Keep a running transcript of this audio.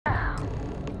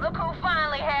Look who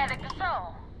finally had it to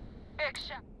soul. Big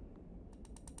shot.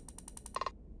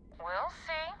 We'll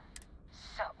see.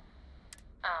 So,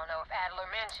 I don't know if Adler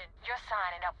mentioned, you're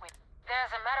signing up with...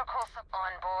 There's a medical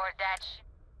on board that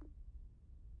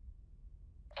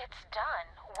It's done.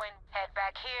 Head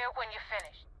back here when you're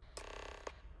finished.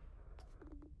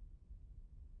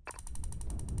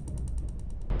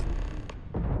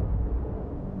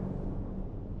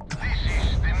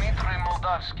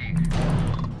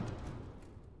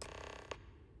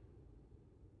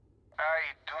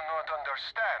 I do not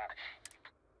understand.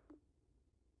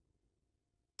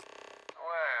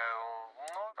 Well,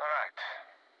 no. All right.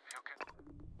 You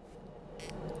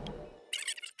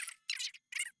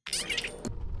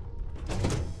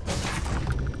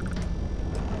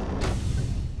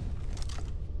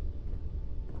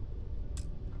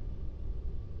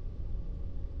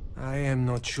I am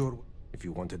not sure. If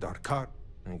you wanted our car,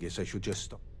 I guess I should just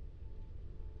stop.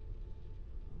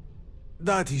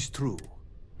 That is true.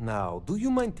 Now, do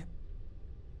you mind?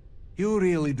 You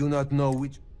really do not know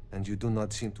which, and you do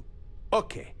not seem to...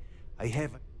 Okay, I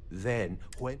have... Then,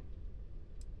 when...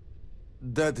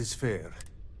 That is fair.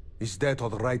 Is that all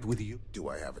right with you? Do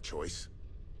I have a choice?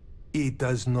 It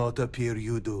does not appear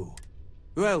you do.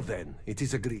 Well then, it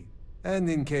is agreed. And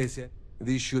in case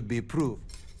this should be proved.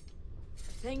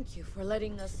 Thank you for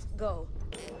letting us go.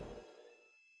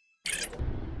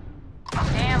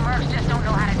 Damn mercs just don't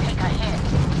know how to take a hit.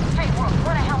 Hey, Rook,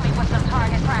 wanna help me with some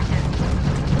target practice?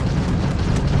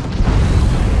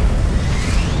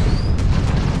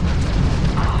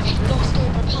 We've lost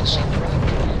all propulsion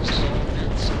programs.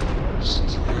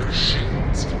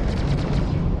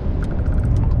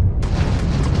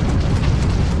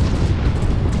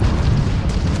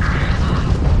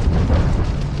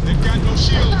 They've got no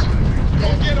shields. Go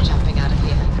get them. Jumping out of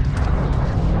here.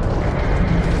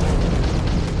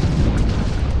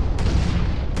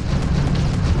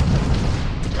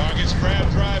 Target's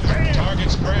grab drive.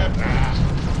 Target's grab.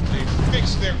 They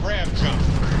fixed their grab jump.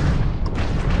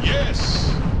 Yes.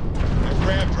 Their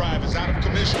grab drive is out of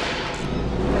commission.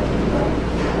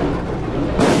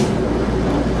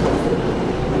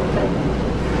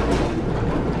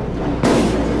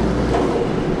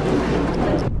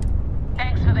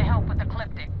 Thanks for the help with the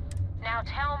cliptic. Now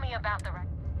tell me about the...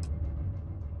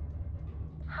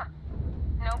 Huh.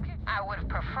 No kid. I would have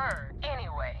preferred.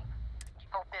 Anyway.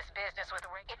 Hope this business with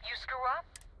Rick... If you screw up...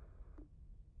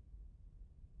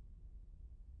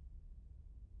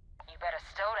 You better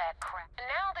stow that crap.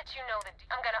 Now that you know the...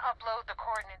 I'm gonna upload the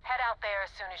coordinates. Head out there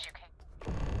as soon as you can.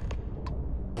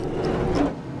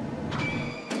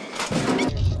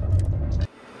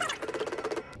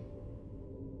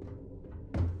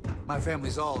 My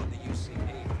family's all in the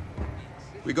UCA.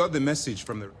 We got the message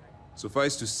from the...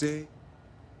 Suffice to say,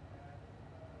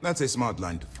 that's a smart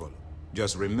line to follow.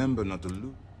 Just remember not to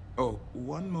lose. Oh,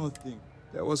 one more thing.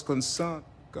 There was concern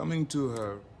coming to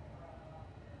her.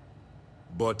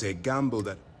 But a gamble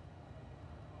that...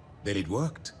 Then it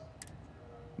worked.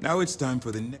 Now it's time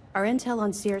for the next... Our intel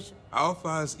on Sears... Our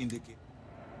files indicate...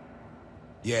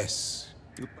 Yes.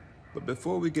 But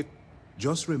before we get...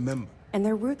 Just remember. And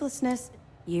their ruthlessness,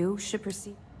 you should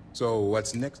proceed. So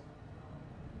what's next?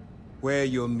 Where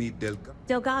you'll meet Delgado.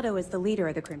 Delgado is the leader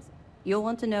of the Crimson. You'll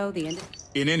want to know the end.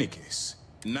 In any case,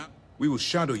 now we will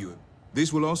shadow you.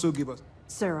 This will also give us...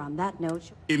 Sir, on that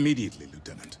note... Immediately,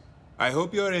 Lieutenant. I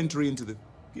hope your entry into the...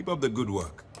 Keep up the good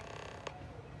work.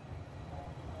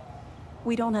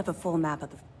 We don't have a full map of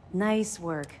the... Nice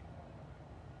work.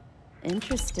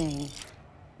 Interesting.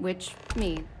 Which,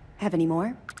 me. Have any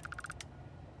more?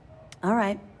 All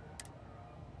right.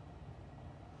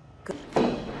 Good. Get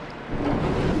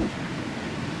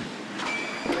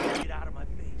out of my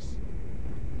face.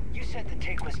 You said the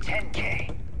take was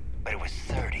 10K, but it was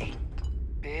 30.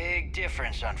 Big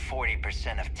difference on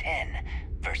 40% of 10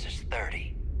 versus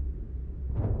 30.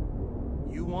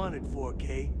 You wanted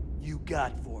 4K, you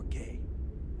got 4K.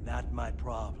 Not my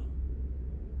problem.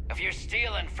 If you're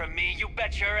stealing from me, you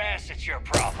bet your ass it's your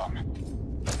problem.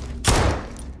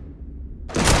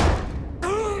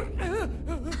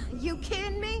 You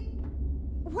kidding me?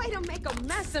 Way to make a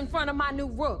mess in front of my new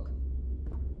Rook.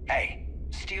 Hey,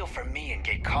 steal from me and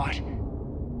get caught?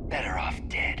 Better off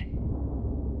dead.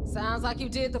 Sounds like you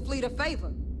did the fleet a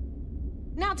favor.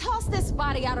 Now toss this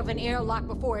body out of an airlock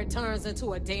before it turns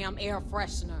into a damn air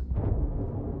freshener.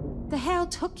 The hell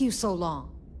took you so long?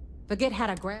 Forget how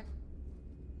to grab?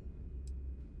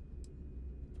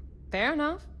 Fair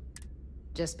enough.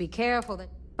 Just be careful that...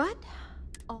 But...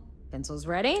 Oh, pencils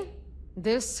ready?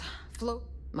 This float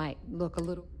might look a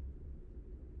little...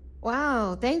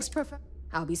 Wow, thanks, Professor.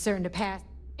 I'll be certain to pass...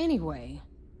 Anyway...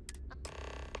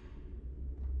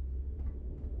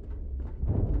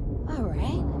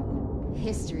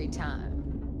 history time.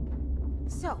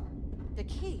 So, the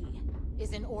key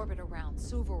is in orbit around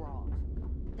Suvorov.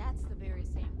 That's the very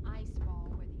same ice ball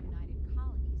where the United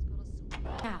Colonies built a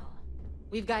super... Now,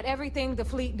 we've got everything the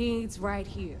fleet needs right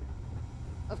here.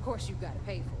 Of course, you've got to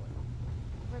pay for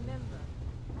it. Remember,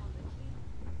 on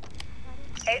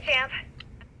the key... Hey, champ.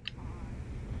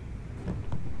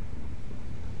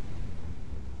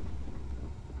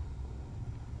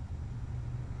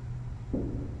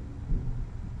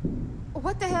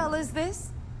 What the hell is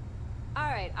this? All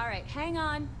right, hang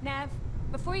on, Nev.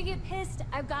 Before you get pissed,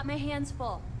 I've got my hands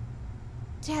full.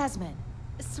 Jasmine,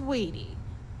 sweetie,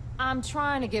 I'm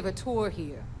trying to give a tour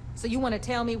here. So you want to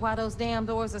tell me why those damn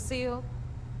doors are sealed?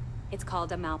 It's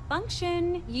called a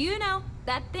malfunction. You know,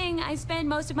 that thing I spend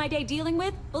most of my day dealing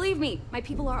with. Believe me, my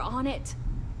people are on it.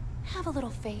 Have a little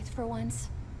faith for once.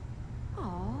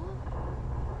 Aw.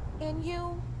 And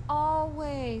you,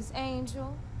 always,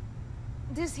 Angel.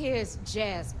 This here's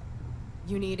Jasmine.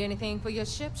 You need anything for your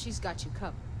ship, she's got you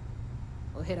covered.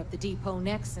 We'll hit up the depot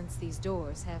next since these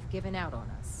doors have given out on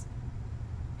us.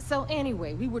 So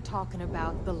anyway, we were talking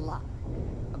about the lock.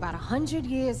 About 100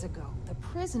 years ago, the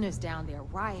prisoners down there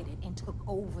rioted and took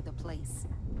over the place.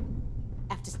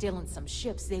 After stealing some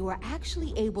ships, they were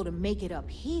actually able to make it up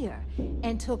here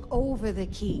and took over the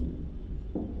key.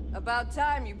 About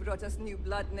time you brought us new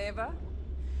blood, Neva.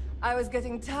 I was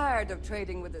getting tired of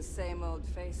trading with the same old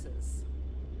faces.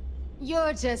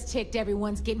 You're just ticked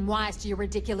everyone's getting wise to your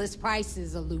ridiculous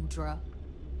prices, Aludra.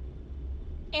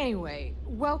 Anyway,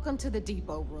 welcome to the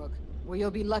depot, Rook, where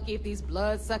you'll be lucky if these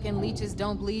blood-sucking leeches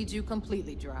don't bleed you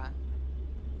completely dry.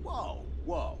 Whoa,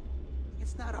 whoa.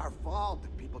 It's not our fault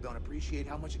that people don't appreciate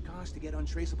how much it costs to get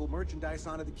untraceable merchandise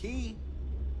onto the key.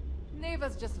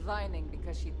 Neva's just whining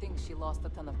because she thinks she lost a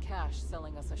ton of cash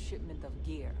selling us a shipment of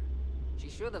gear. She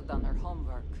should have done her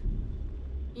homework.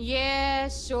 Yeah,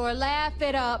 sure, laugh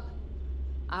it up.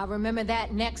 I'll remember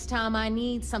that next time I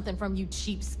need something from you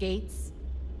cheapskates.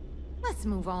 Let's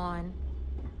move on.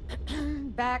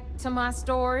 Back to my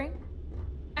story.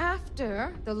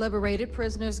 After the liberated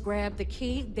prisoners grabbed the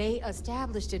key, they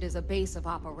established it as a base of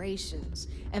operations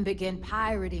and began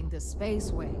pirating the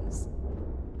spaceways.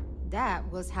 That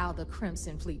was how the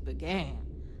Crimson Fleet began.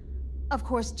 Of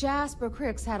course, Jasper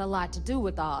Cricks had a lot to do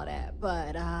with all that,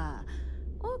 but,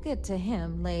 we'll get to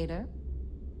him later.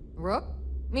 Rook,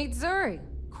 meet Zuri,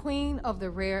 Queen of the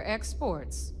Rare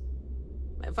Exports.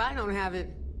 If I don't have it,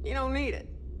 you don't need it.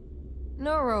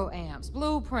 Neuroamps,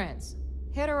 blueprints.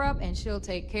 Hit her up and she'll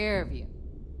take care of you.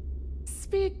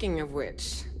 Speaking of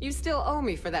which, you still owe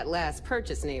me for that last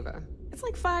purchase, Neva. It's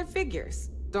like 5 figures.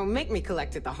 Don't make me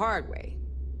collect it the hard way.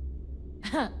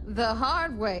 The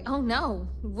hard way? Oh no.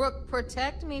 Rook,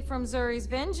 protect me from Zuri's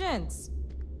vengeance.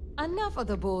 Enough of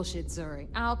the bullshit, Zuri.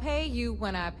 I'll pay you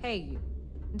when I pay you.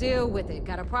 Deal with it.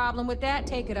 Got a problem with that?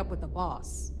 Take it up with the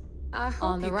boss. I hope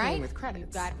On the you right, came with credits.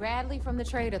 you've got Bradley from the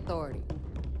Trade Authority.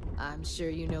 I'm sure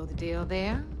you know the deal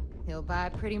there. He'll buy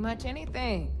pretty much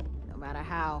anything, no matter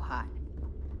how hot.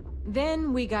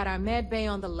 Then we got our med bay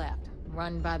on the left,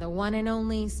 run by the one and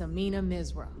only Samina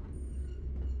Mizra.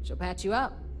 She'll patch you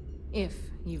up, if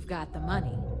you've got the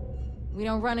money. We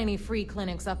don't run any free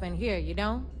clinics up in here, you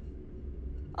don't?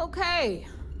 Okay,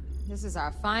 this is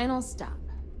our final stop.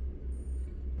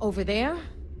 Over there,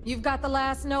 you've got the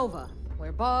Last Nova,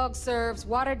 where Bog serves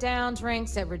watered-down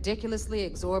drinks at ridiculously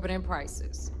exorbitant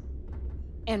prices.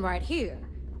 And right here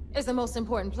is the most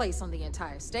important place on the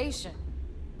entire station.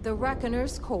 The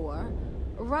Reckoner's Core,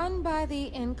 run by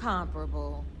the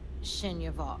incomparable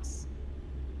Shinya Voss.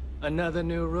 Another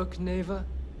new Rook, Neva?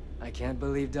 I can't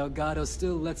believe Delgado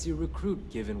still lets you recruit,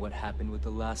 given what happened with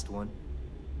the last one.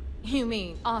 You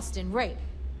mean Austin Rape?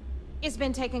 It's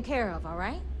been taken care of, all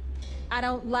right? I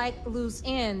don't like loose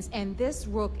ends, and this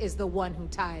Rook is the one who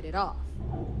tied it off.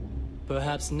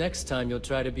 Perhaps next time you'll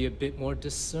try to be a bit more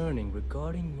discerning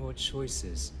regarding your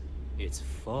choices. It's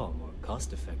far more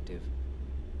cost-effective.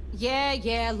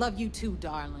 Yeah, love you too,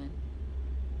 darling.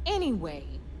 Anyway,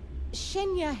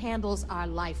 Shinya handles our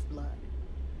lifeblood.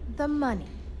 The money.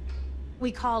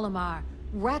 We call him our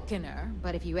Reckoner,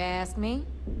 but if you ask me,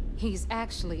 he's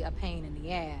actually a pain in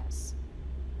the ass.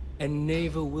 And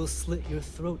Neva will slit your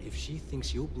throat if she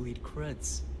thinks you'll bleed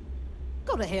creds.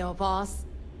 Go to hell, boss.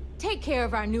 Take care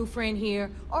of our new friend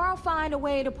here, or I'll find a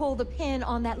way to pull the pin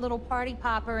on that little party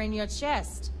popper in your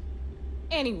chest.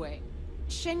 Anyway,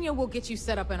 Shinya will get you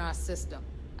set up in our system.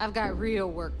 I've got real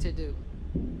work to do.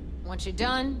 Once you're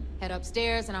done, head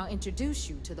upstairs and I'll introduce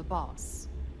you to the boss.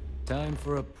 Time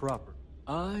for a proper.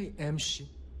 I am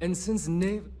and since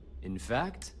Neva... In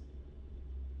fact...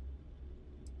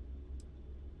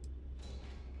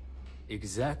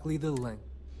 Exactly the length.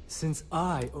 Since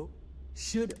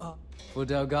should for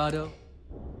Delgado?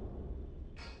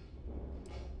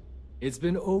 It's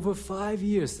been over 5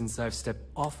 years since I've stepped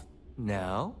off.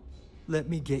 Now, let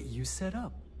me get you set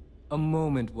up. A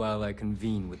moment while I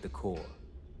convene with the core.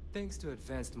 Thanks to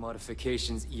advanced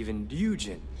modifications even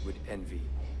Ryujin would envy,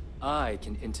 I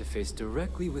can interface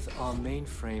directly with our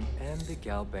mainframe and the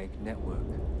Galbank network.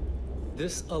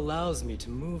 This allows me to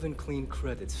move and clean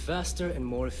credits faster and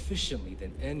more efficiently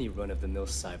than any run-of-the-mill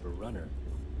cyber runner.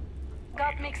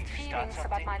 Got mixed feelings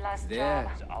about my last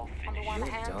There. job. On the one You're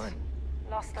hand, done.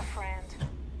 lost a friend.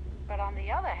 But on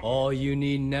the other hand, All you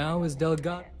need now is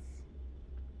Delgado.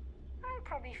 I'll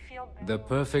probably feel better. The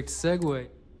perfect segue.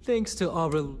 Thanks to our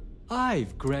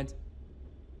I've granted.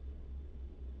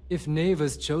 If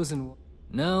Neva's chosen one.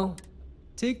 Now,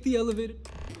 take the elevator.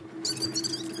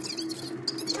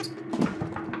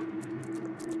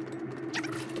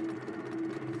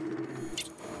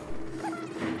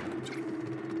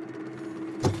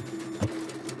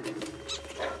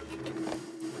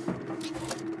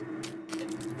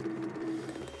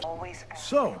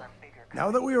 So, now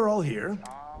that we are all here,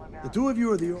 the two of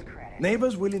you are the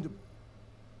neighbors willing to...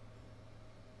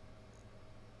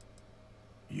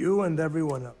 You and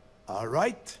everyone else. All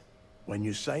right? When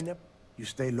you sign up, you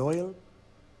stay loyal.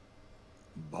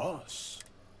 Boss.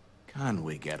 Can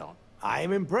we get on?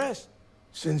 I'm impressed.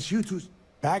 Since you two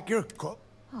back your cook,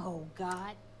 Oh,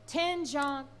 God. 10,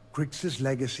 John. Crix's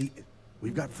legacy,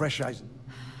 we've got fresh eyes.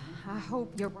 I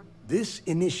hope you're right. This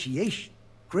initiation,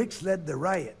 Crix led the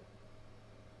riot.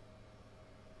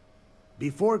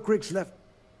 Before Crix left,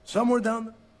 somewhere down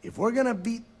there, if we're gonna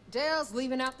beat... Dale's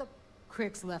leaving out the...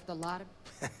 Crix left a lot of...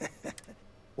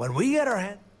 When we get our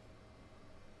hand...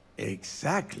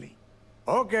 Exactly.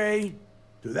 Okay,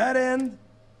 to that end,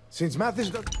 since Mathis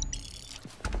does...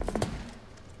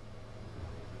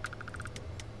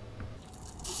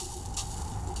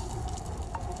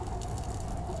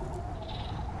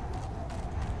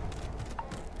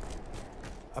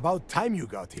 About time you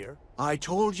got here. I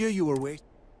told you you were wasting.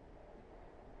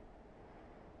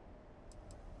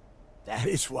 That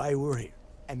is why we're here.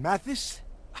 And Mathis?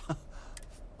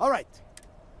 All right.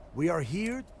 We are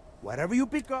here. Whatever you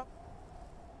pick up.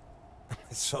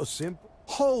 It's so simple.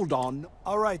 Hold on.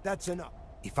 All right, that's enough.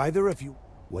 If either of you,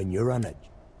 when you're on edge,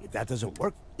 if that doesn't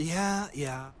work...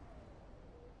 Yeah.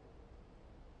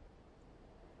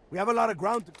 We have a lot of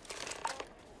ground to...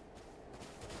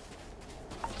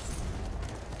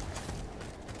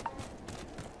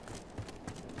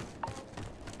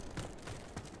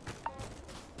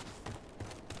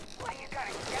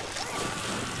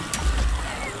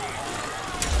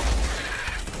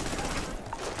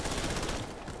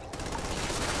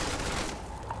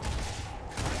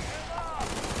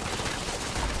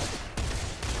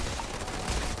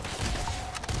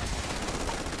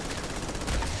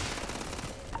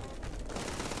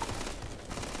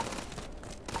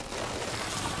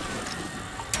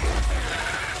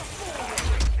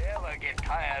 Never get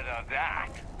tired of that.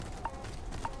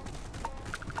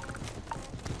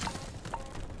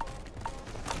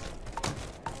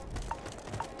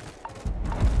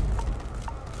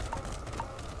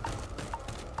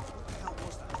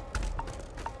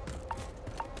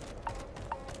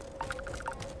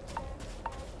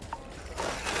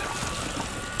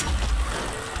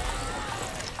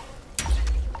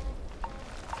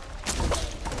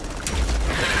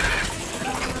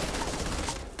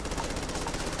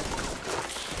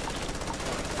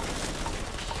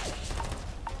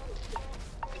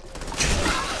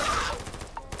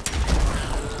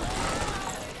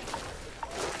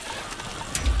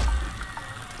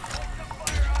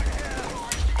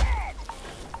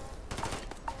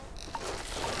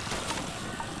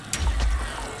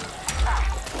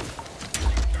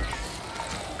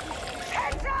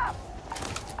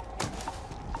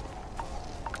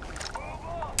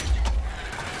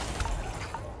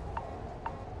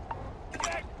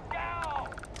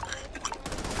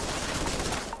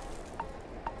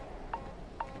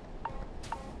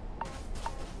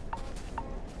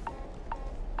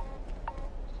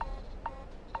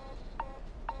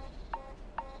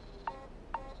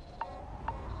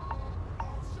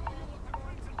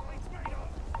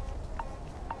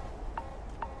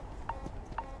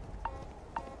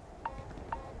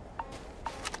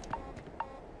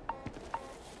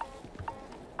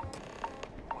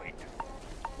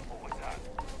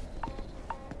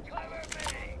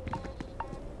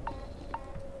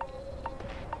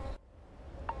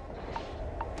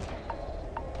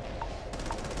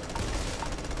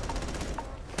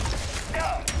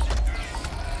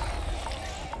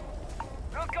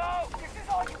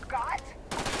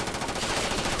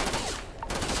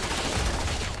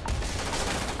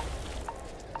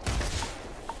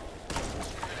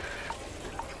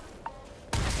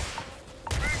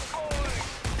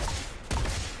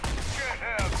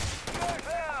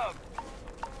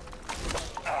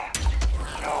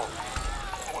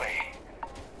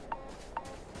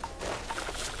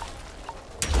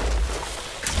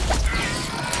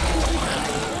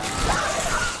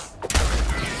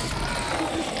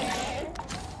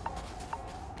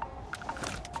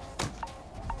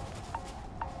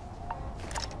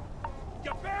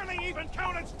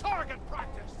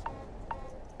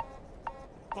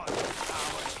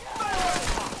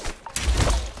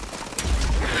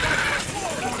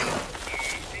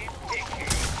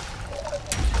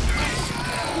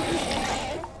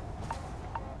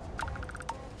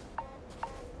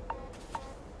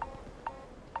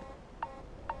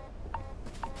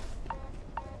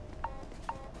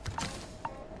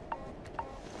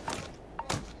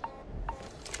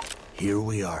 Here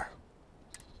we are.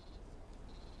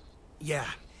 Yeah.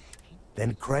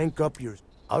 Then crank up your...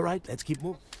 All right, let's keep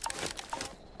moving.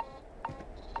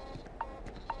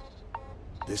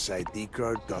 This ID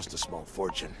card cost a small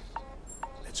fortune.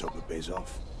 Let's hope it pays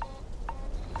off.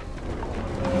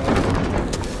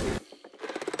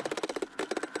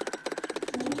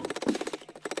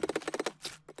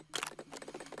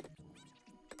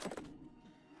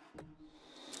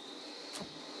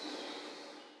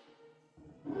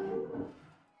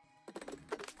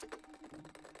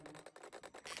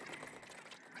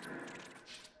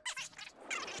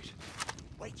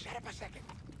 Wait, shut up a second.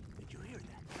 Did you hear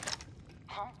that?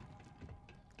 Huh?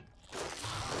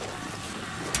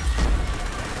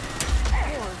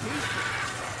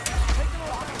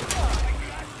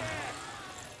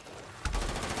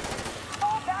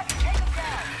 Fall back and take him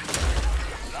down!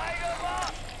 Light him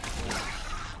up!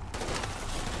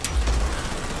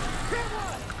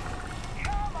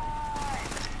 Come on!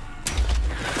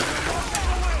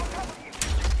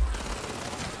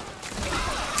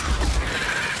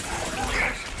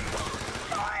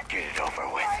 Get it over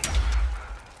with.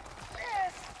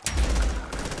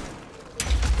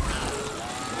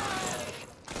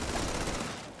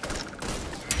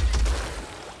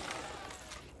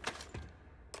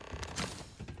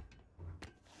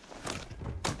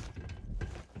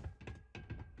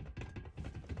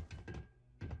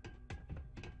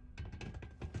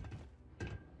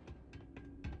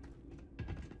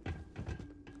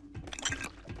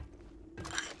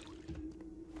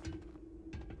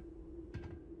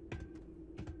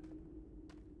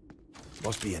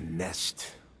 Must be a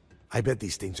nest. I bet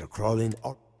these things are crawling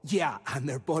or... Yeah, and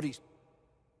their bodies.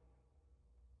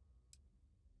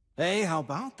 Hey, how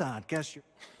about that? Guess you're...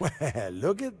 Well,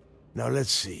 look at... Now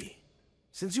let's see.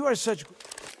 Since you are such...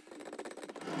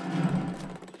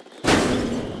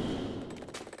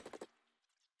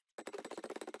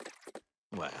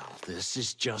 Well, this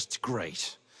is just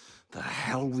great. The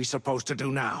hell are we supposed to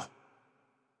do now?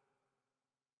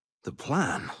 The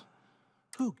plan?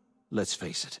 Who? Let's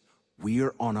face it,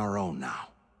 we're on our own now.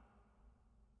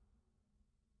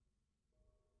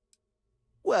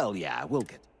 Well, yeah, we'll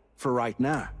get... For right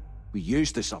now, we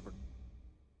use this opportunity.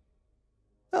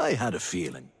 I had a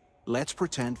feeling. Let's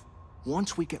pretend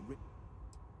once we get rid...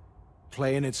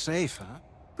 Playing it safe, huh?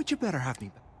 But you better have me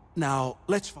back. Now,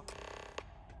 let's...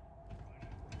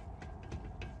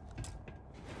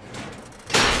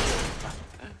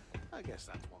 I guess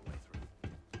that's one way through.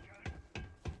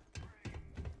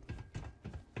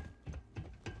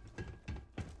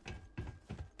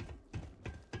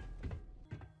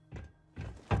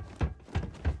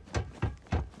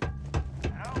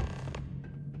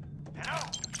 Hello?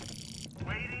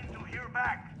 Waiting to hear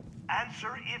back.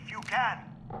 Answer if you can.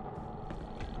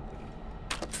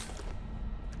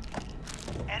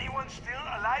 Anyone still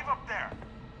alive up there?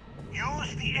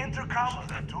 Use the intercom.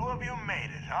 So the two of you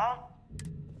made it, huh?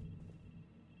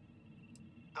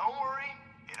 Don't worry,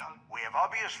 we have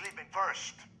obviously been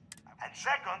first. And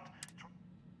second...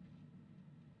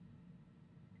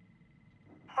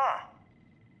 Huh.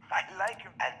 I like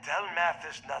him. And tell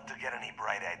Mathis not to get any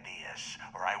bright ideas,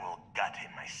 or I will gut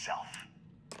him myself.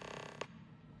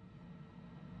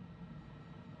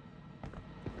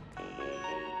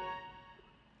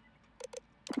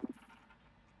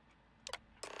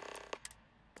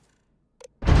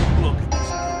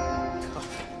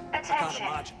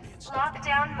 Attention.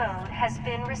 Lockdown mode has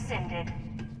been rescinded.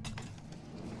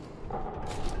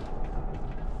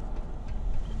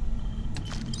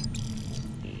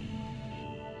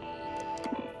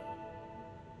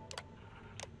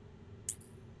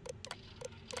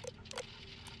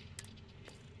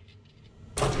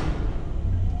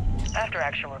 After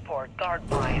action report, Guard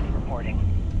Bryant reporting.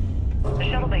 The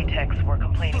shuttle bay techs were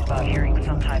complaining about hearing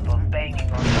some type of banging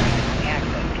or noise on the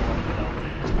access door, so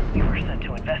we were sent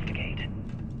to investigate.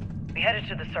 We headed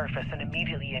to the surface and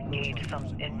immediately engaged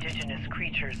some indigenous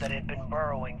creatures that had been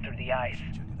burrowing through the ice.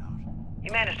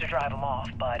 You managed to drive them off,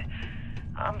 but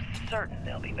I'm certain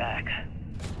they'll be back.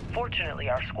 Fortunately,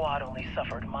 our squad only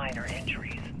suffered minor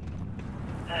injuries.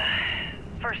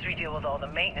 First we deal with all the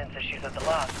maintenance issues at the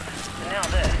lock, and now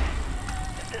this.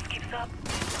 If this keeps up,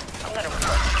 I'm gonna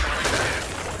request a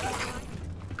transfer.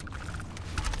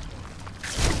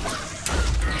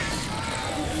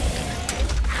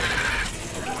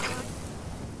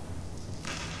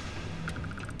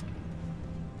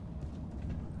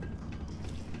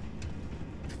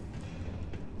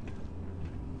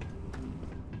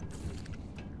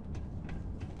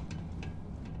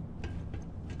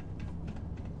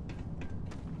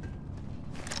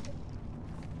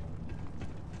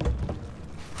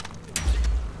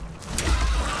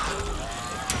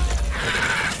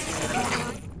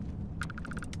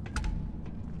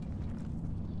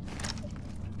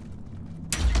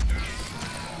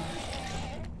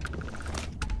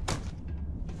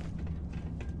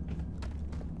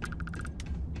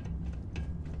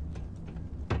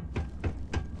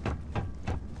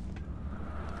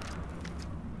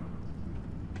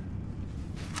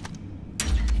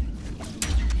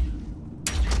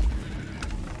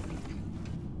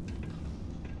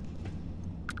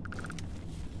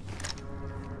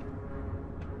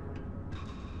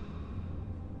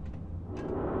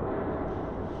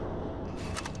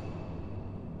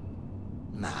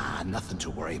 Nothing to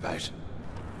worry about.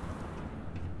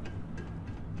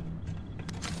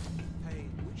 Hey,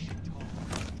 we should talk.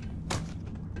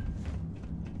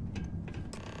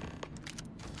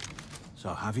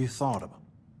 So have you thought about...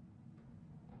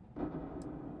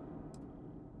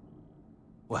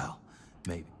 Well,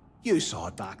 maybe. You saw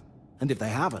it back. And if they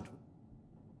haven't...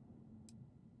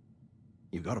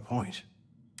 You've got a point.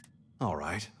 All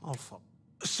right, I'll follow.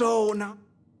 So now...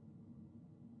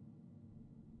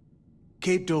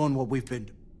 Keep doing what we've been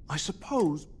doing. I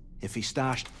suppose if he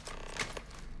stashed...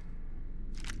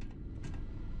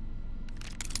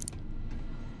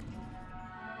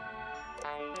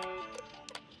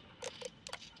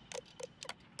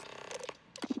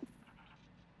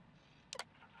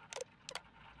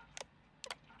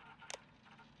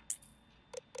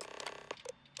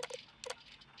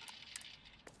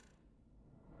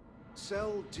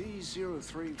 Cell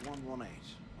D03118.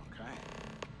 Okay.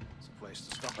 It's a place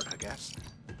to start, I guess.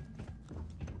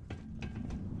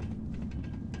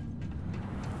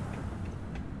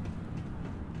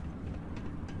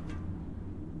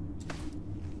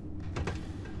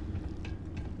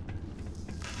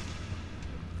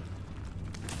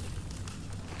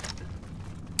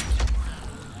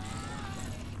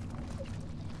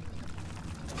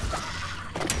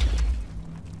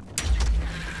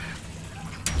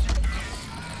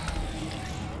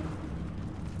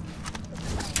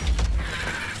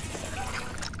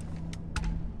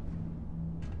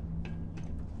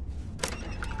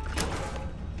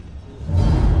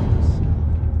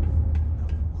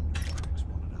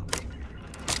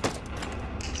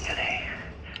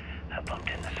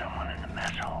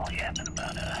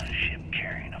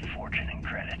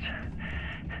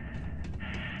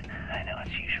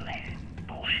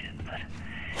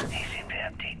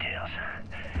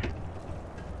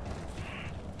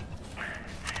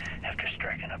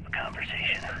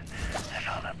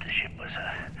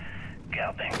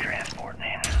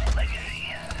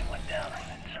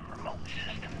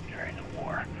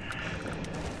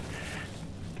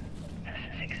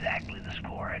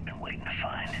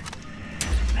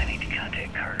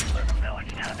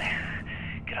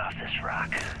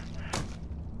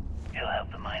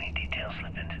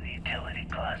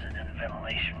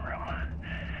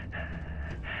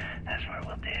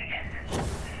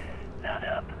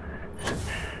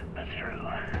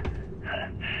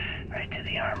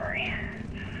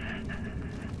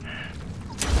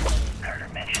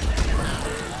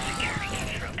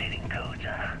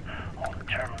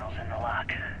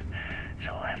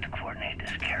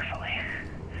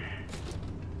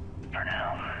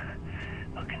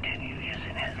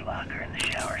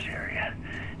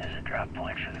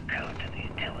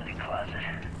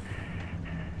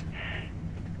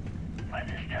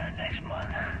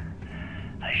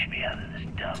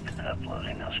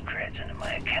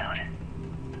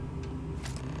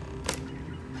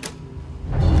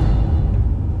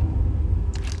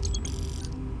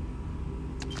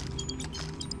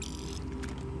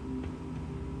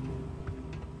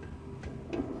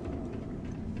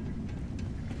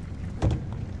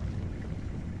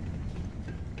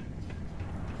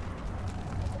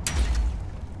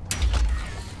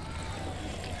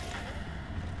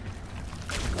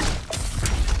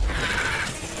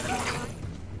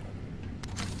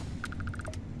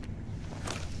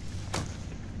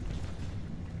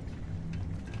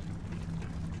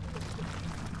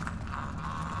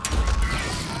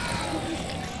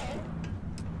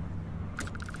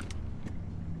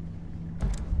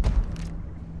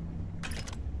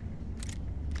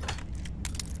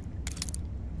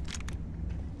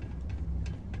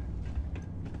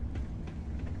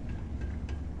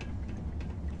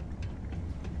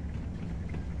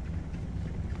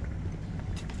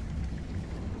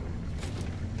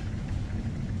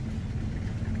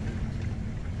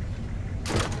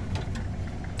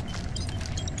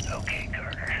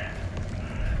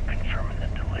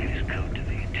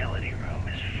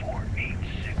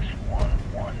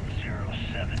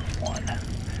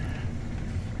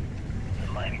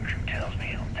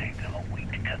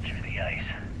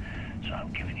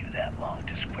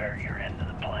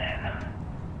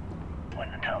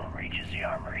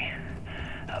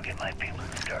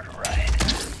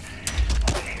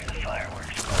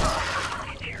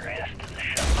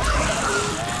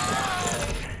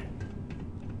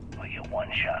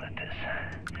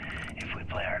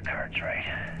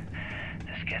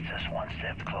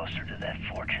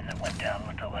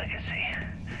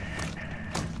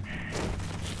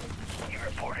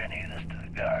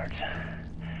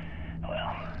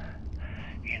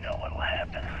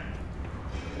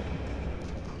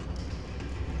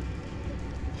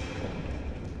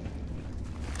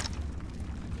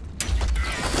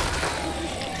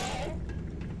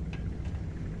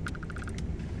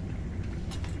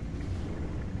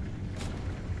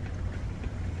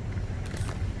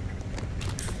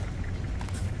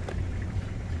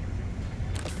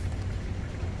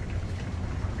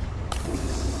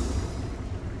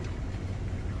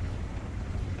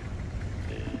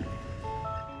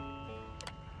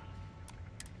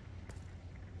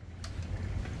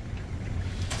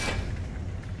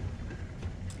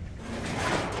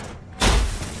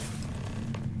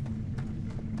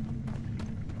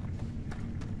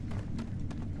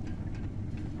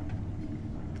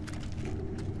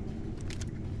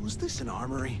 Was this an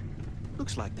armory?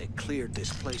 Looks like they cleared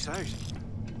this place out.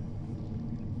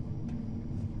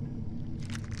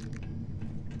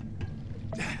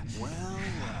 Well,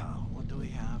 well, what do we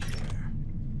have here?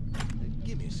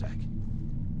 Give me a sec.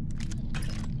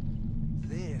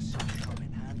 This will come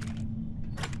in handy.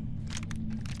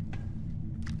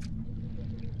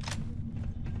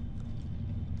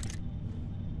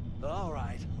 All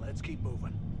right, let's keep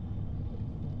moving.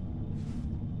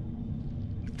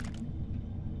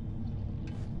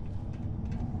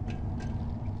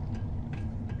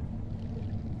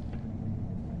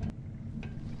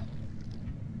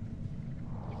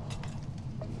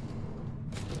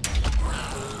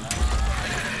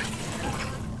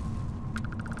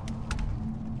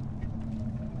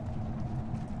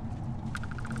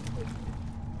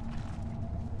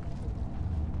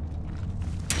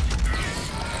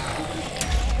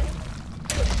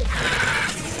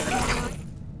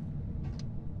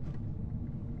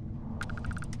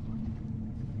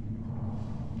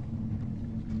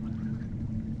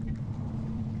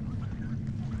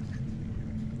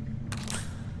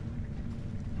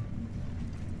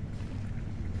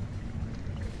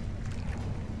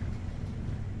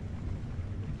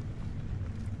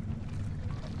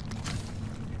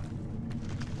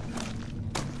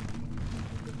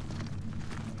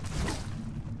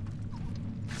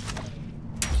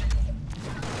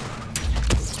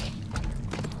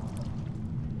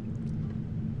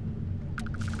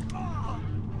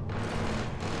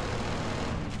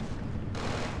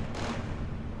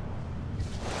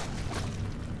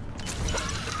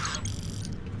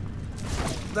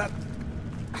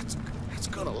 That's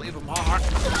gonna leave a mark.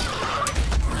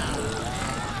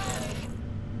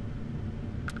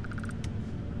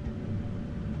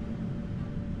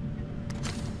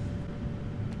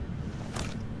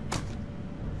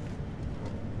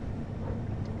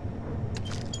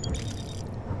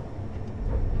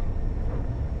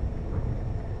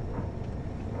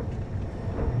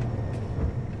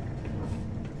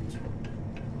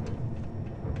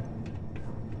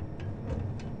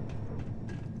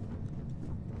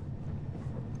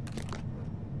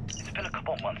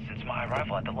 Months since my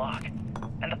arrival at the lock,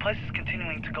 and the place is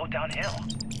continuing to go downhill.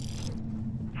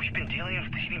 We've been dealing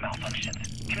with heating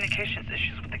malfunctions, communications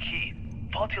issues with the key,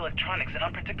 faulty electronics, and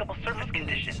unpredictable service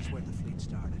conditions.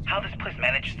 How this place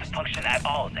manages to function at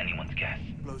all is anyone's guess.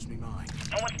 Blows me mind.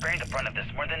 No one's bearing the brunt of this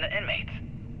more than the inmates.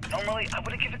 Normally, I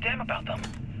wouldn't give a damn about them,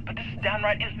 but this is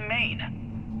downright inhumane.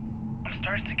 I'm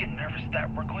starting to get nervous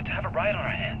that we're going to have a riot on our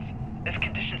hands if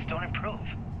conditions don't improve.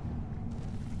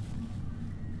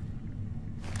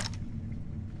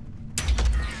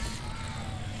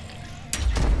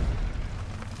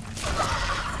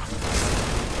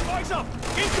 Eyes up!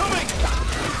 Incoming!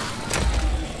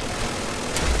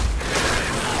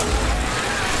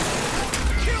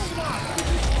 Killed one!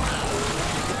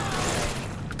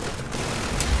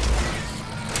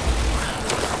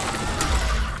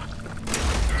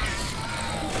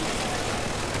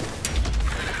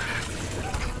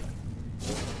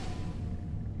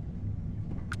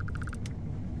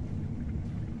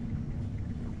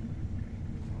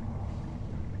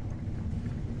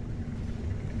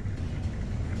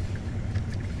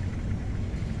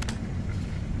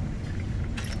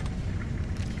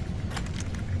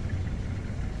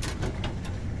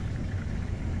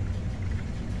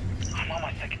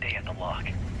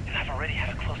 And I've already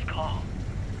had a close call.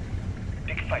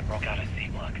 Big fight broke out in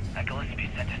C-Block, and Gillespie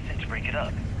sent us in to break it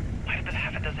up. Might have been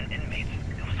half a dozen inmates.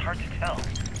 It was hard to tell.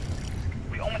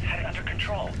 We almost had it under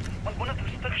control when one of them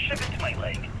stuck a ship into my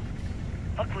leg.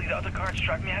 Luckily, the other guards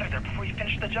dragged me out of there before he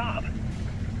finished the job.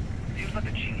 Seems like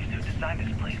the genius who designed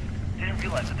this place didn't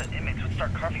realize that the inmates would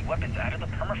start carving weapons out of the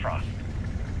permafrost.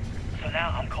 So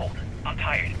now I'm cold, I'm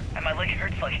tired, and my leg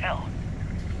hurts like hell.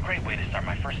 Great way to start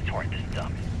my first tour at this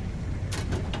dump.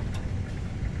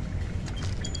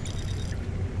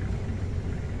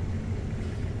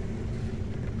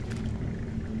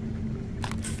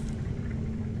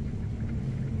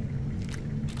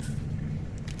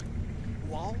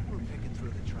 While we're picking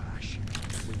through the trash,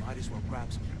 we might as well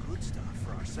grab some good stuff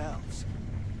for ourselves.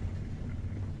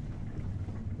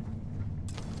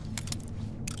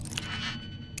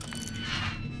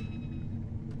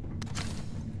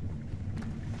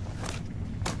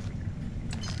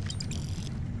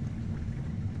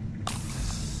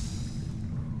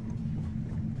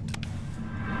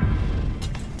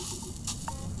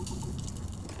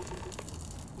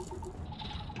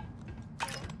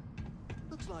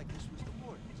 Looks like this was the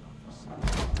warden's office.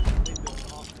 They built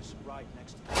an office right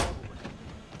next to the bubble room.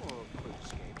 Or quick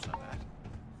escapes, I bet.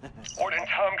 Warden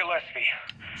Tom Gillespie.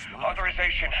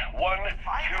 Authorization 1, 2...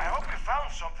 Fine, I hope you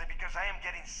found something, because because I am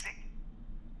getting sick.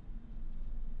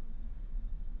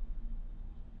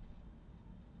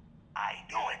 I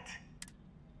knew it.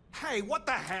 Hey, what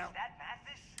the hell? That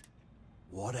Mathis?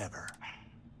 Whatever.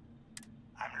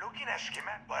 I'm looking at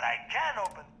schema, but I can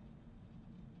open.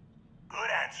 Good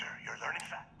answer. You're learning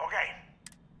fast. Okay.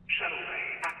 Shuttle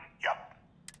bay. Yup.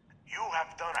 You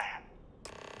have done a hat.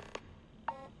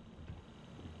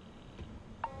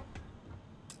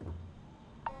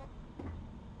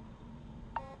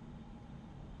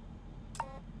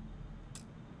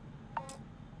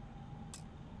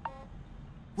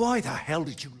 Why the hell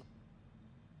did you...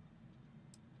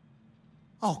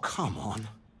 Oh, come on.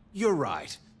 You're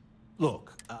right.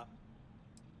 Look,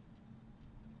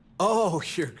 Oh,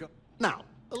 you're Now...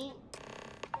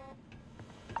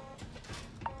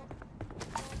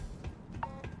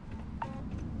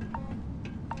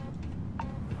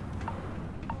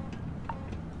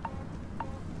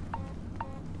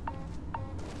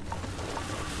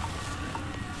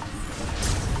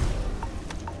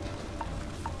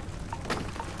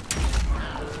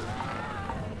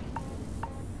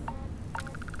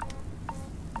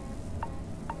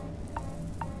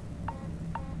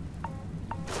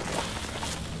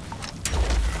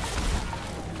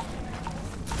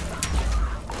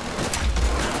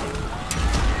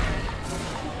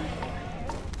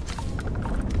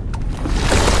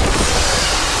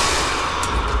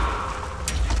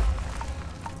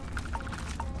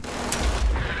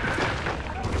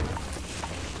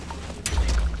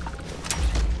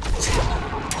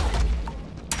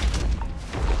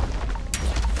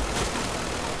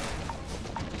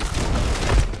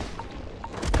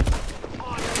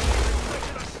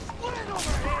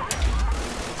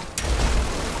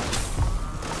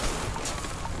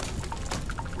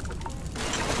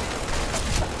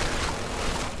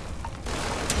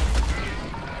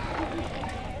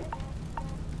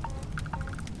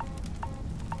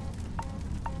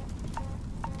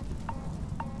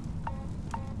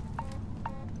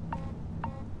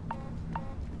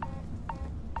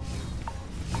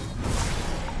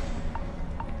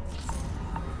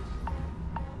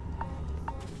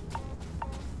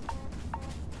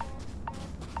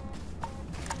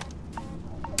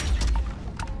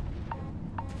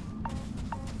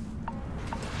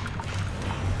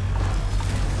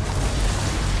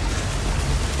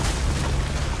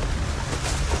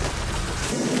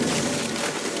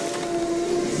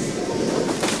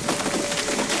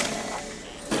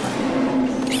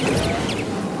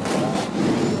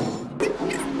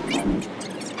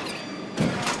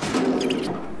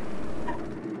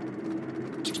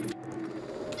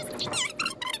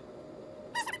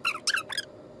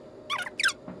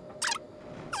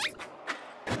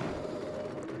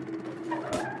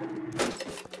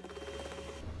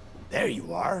 There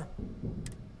you are.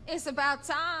 It's about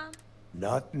time.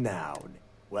 Not now.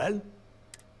 Well,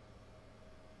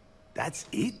 that's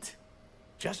it?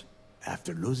 Just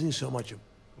after losing so much of...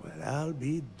 Well, I'll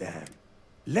be damned.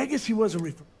 Legacy was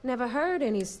a Never heard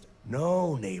any...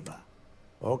 No, neighbor.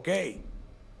 Okay.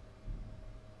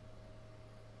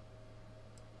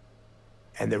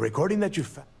 And the recording that you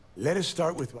found... Let us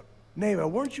start with what... Neighbor,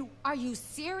 weren't you... Are you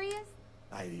serious?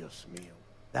 Ay, Dios mío.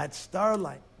 That's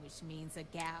Starlight. Which means a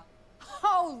gal.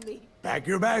 Holy! Pack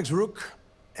your bags, Rook.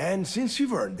 And since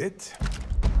you've earned it...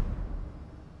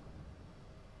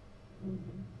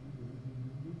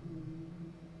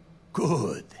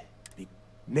 Good.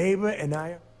 Neighbor and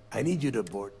I need you to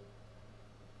board.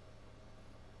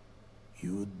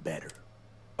 You'd better.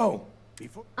 Oh,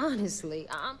 before... Honestly,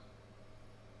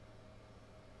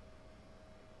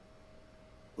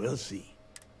 We'll see.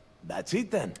 That's it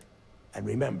then. And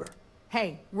remember...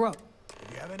 Hey, Rook.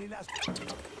 If you have any last...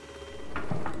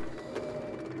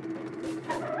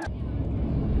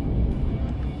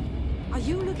 Are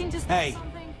you looking to start Hey,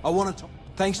 something? I want to talk.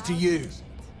 Thanks to you.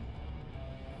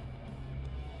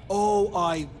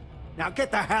 Oh, Now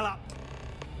get the hell up!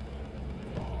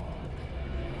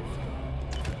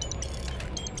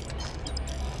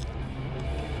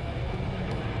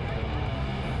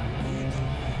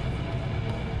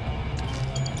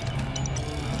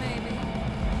 Maybe.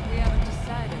 We haven't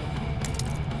decided.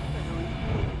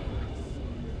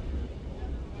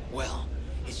 Well,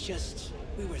 it's just,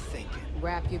 we were thinking.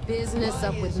 Wrap your business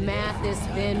up with Mathis,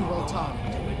 then we'll talk.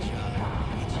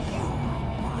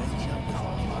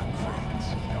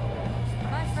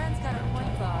 My friend's got a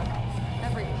point, Bob.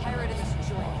 Every pirate in this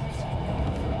joint.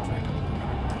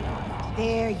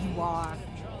 There you are.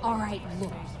 All right,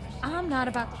 look. I'm not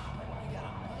about to...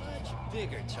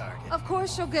 Bigger target. Of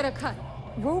course you'll get a cut.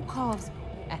 Rokov's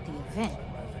at the event.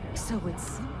 So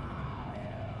it's...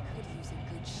 Could use a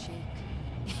good shake.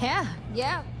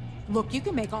 Yeah. Look, you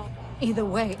can make all... Either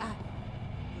way,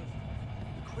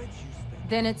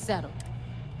 Then it's settled.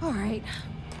 All right.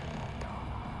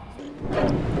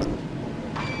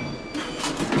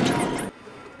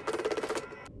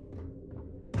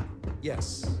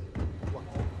 Yes. What?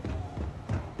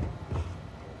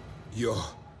 You're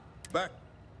back.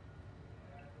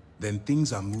 Then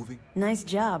things are moving. Nice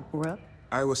job, Rook.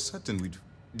 I was certain we'd...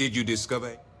 Did you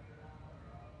discover...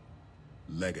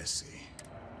 Legacy?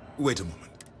 Wait a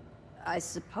moment. I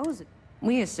suppose it...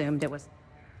 We assumed it was...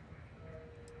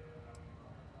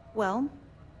 Well,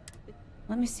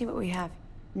 let me see what we have.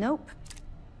 Nope.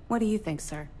 What do you think,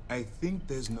 sir? I think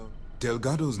there's no...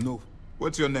 Delgado's no...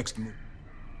 What's your next move?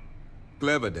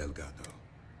 Clever, Delgado.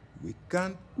 We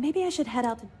can't... Maybe I should head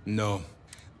out to... No.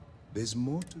 There's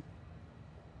more to...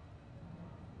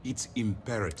 It's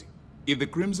imperative. If the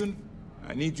Crimson...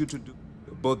 I need you to do...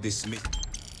 You're both dismissed.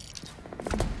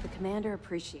 The commander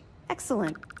appreciates...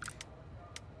 Excellent.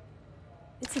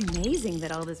 It's amazing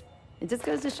that all this... It just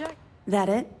goes to show... That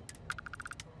it?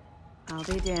 I'll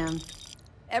be damned.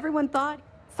 Everyone thought...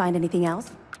 Find anything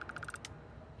else?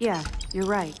 Yeah, you're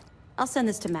right. I'll send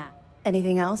this to Matt.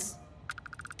 Anything else?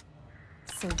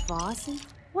 So bossy?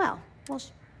 Well,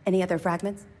 any other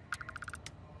fragments?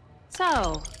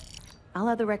 So, I'll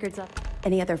have the records up.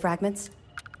 Any other fragments?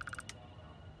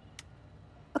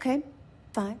 Okay,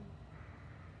 fine.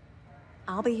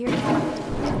 I'll be here.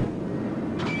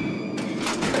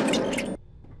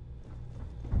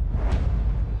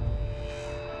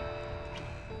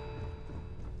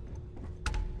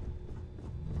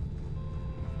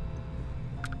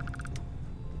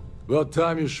 About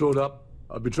time you showed up.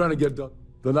 I've been trying to get done.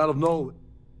 Then out of nowhere.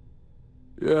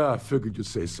 Yeah, I figured you'd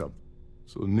say something.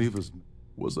 So Neva's...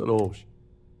 Was that all?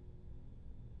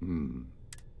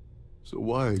 So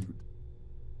why are you...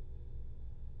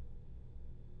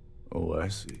 Oh, I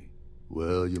see.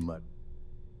 Well, you might...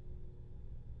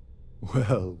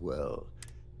 Well,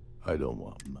 I don't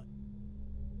want much.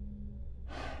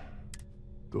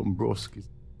 Dombrowski's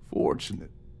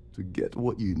fortunate to get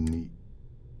what you need.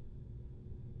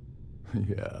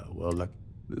 Yeah, well, like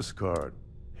this card.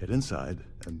 Head inside,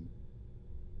 and...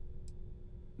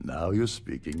 Now you're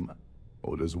speaking.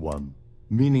 Oh, there's one.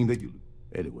 Meaning that you...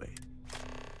 Anyway.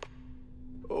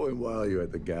 Oh, and while you're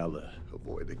at the gala,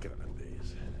 avoid the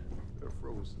canapes. They're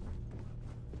frozen.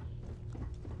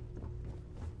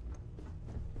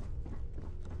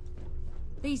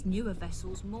 These newer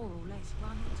vessels more or less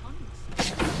run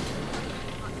autonomously.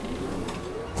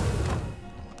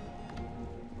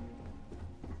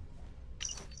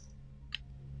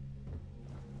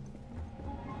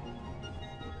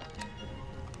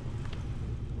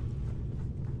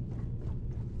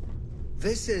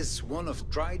 This is one of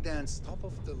Trident's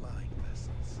top-of-the-line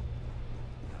vessels.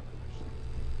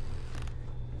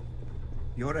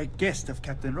 You're a guest of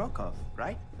Captain Rokov,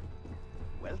 right?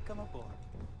 Welcome aboard.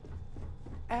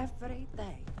 Every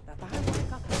day that I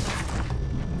wake up...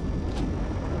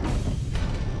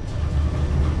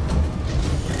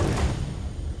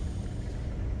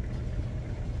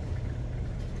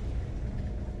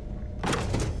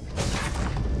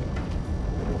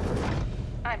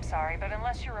 I'm sorry, but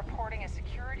unless you're reporting a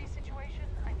security situation,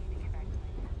 I need to get back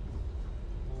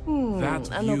to That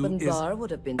an view open is... bar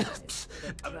would have been nice.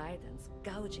 The Trident's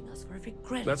gouging us for every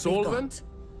credit That's we've all got. then?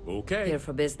 Okay. Here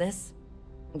for business?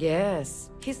 Yes.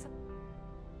 He's...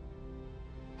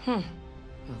 Well,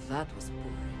 that was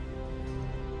boring.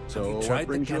 So what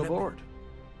brings you aboard?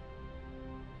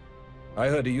 I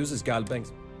heard he uses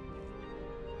Galbanks.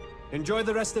 Enjoy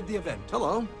the rest of the event.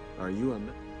 Hello. Are you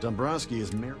on... Dombrowski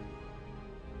is married.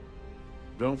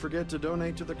 Don't forget to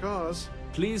donate to the cause.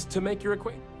 Pleased to make your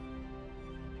acquaintance.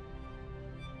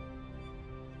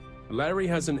 Larry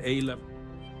has an A level.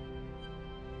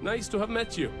 Nice to have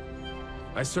met you.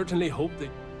 I certainly hope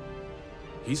that...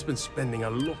 He's been spending a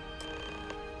lot.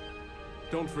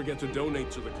 Don't forget to donate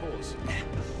to the cause.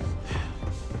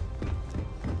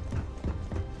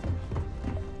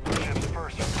 Ships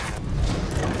first.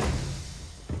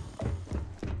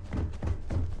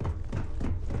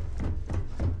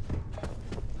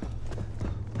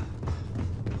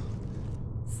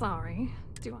 Sorry.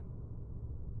 Do you want...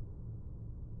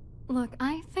 Look,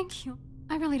 I think you...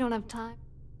 I really don't have time.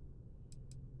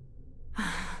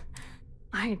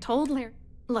 I told Larry...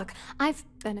 Look, I've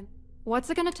been in... What's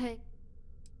it gonna take?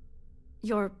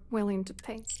 You're willing to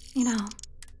pay. You know,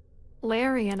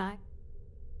 Larry and I...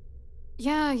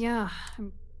 Yeah.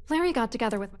 Larry got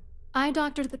together with me. I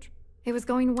doctored the... It was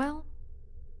going well.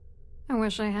 I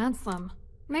wish I had some.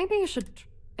 Maybe you should...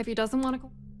 If he doesn't want to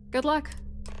go... Good luck.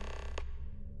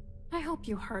 I hope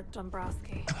you hurt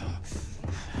Dombrowski.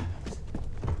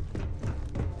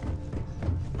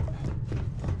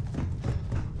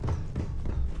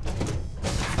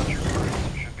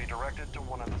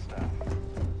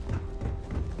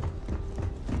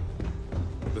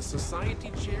 The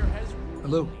society chair has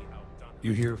Hello.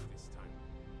 You here?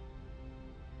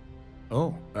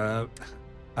 Oh,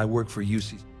 I work for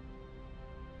UC.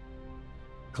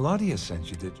 Claudia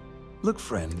sent you, did you? Look,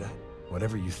 friend,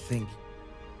 whatever you think.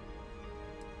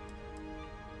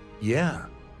 Yeah,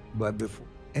 but before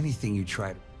anything you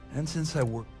tried, and since I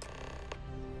work...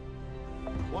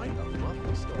 Quite a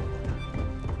lovely story.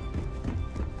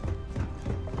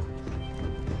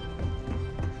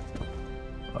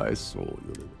 I saw your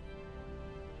little...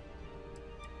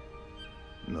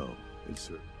 No,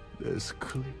 it's there's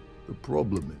clear. The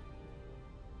problem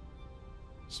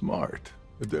is smart.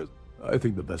 But there's, I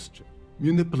think the best check.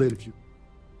 Manipulate if you.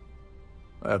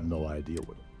 I have no idea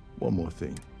what. One more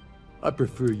thing. I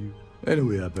prefer you.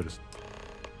 Anyway, I better.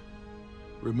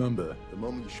 Remember, the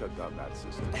moment you shut down that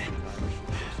system,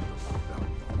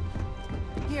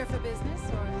 Here for business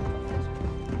or pleasure?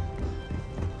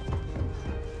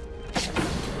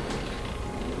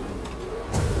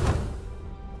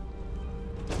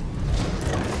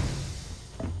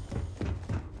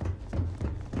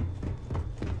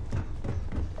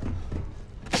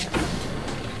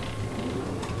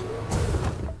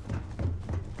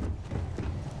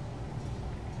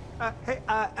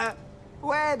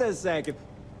 Wait a second.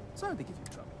 Sorry to give you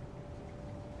trouble.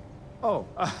 Oh,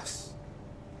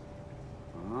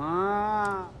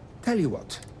 tell you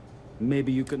what.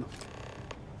 Maybe you can...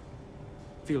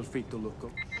 Feel free to look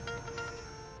up.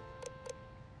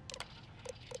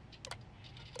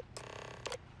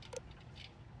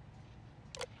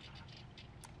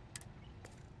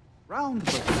 Round,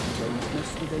 but don't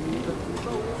mess with any of the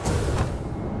controls.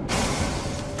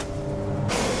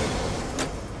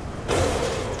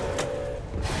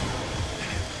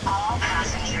 All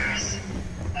passengers,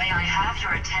 may I have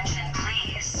your attention,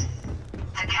 please?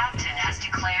 The captain has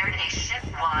declared a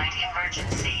ship-wide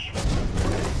emergency.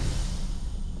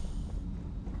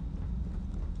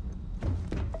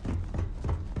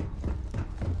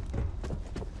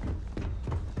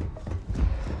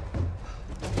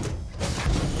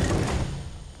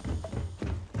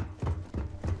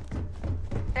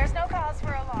 There's no cause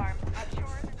for alarm. I'm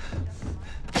sure that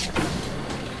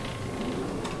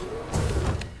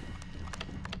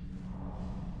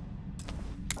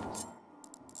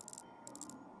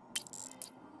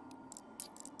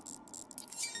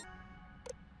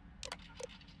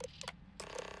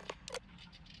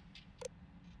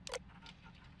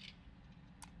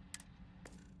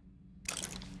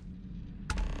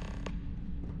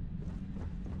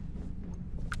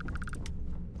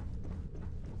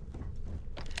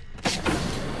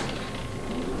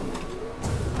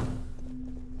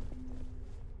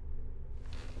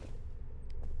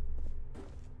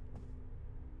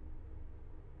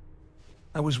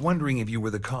I was wondering if you were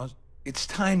the cause. It's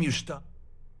time you stop.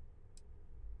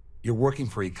 You're working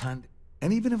for a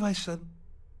and even if I said...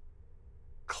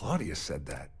 Claudia said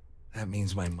that. That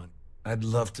means my money. I'd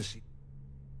love to see...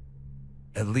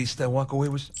 At least I walk away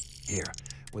with... Here,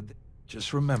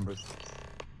 just remember...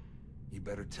 You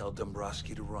better tell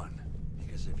Dombrowski to run.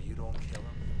 Because if you don't kill him...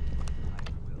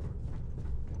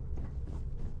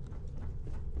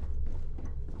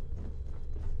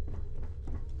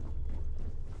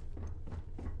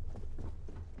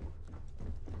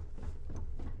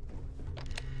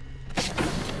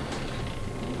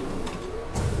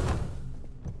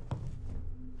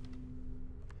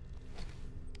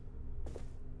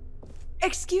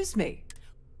 Excuse me.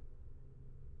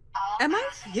 Am I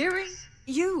hearing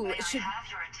you? Should...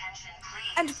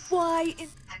 And why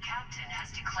is... The captain has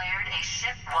declared a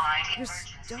ship-wide You're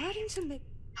emergency. starting to make...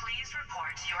 Please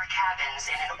report to your cabins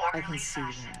in an I orderly can see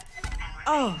fashion. that. And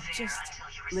Oh, remain there just until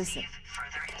you listen. receive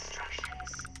further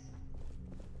instructions.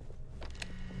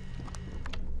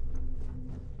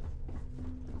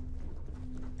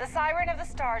 the Siren of the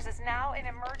Stars is now in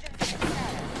emergency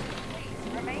status.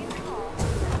 Please remain calm and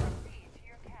proceed to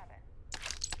your cabin.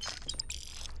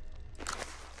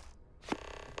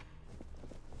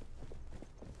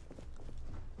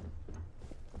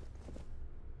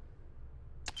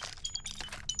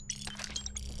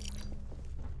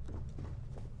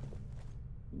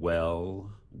 Well.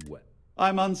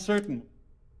 I'm uncertain.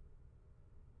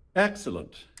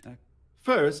 Excellent.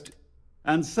 First,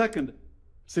 and second,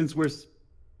 since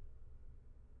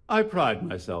I pride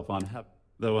myself on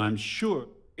though I'm sure,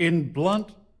 in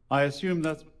blunt, I assume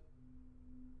that's...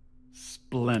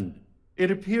 Splendid. It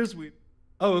appears we...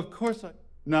 Oh, of course I...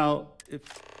 Now, if...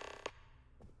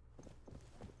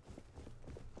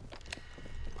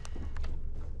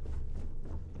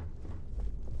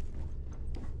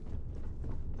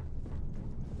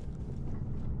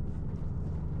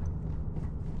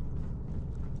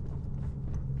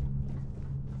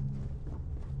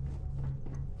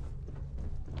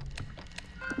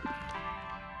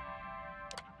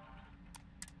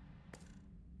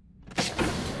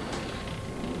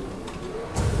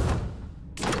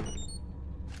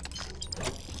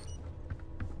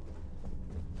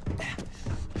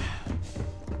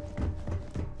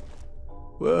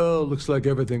 Well, looks like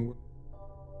everything...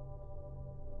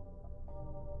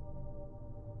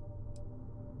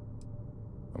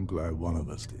 I'm glad one of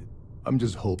us did. I'm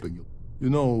just hoping you...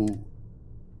 You know...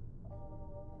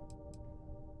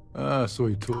 So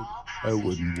he told... I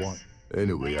wouldn't want...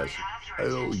 Anyway, I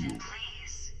owe you.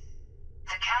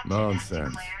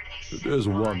 Nonsense. There's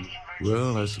one...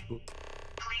 Well, I suppose...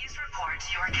 Please report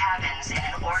to your cabins in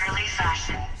an orderly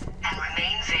fashion, and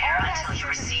remain there until you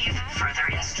receive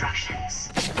further instructions.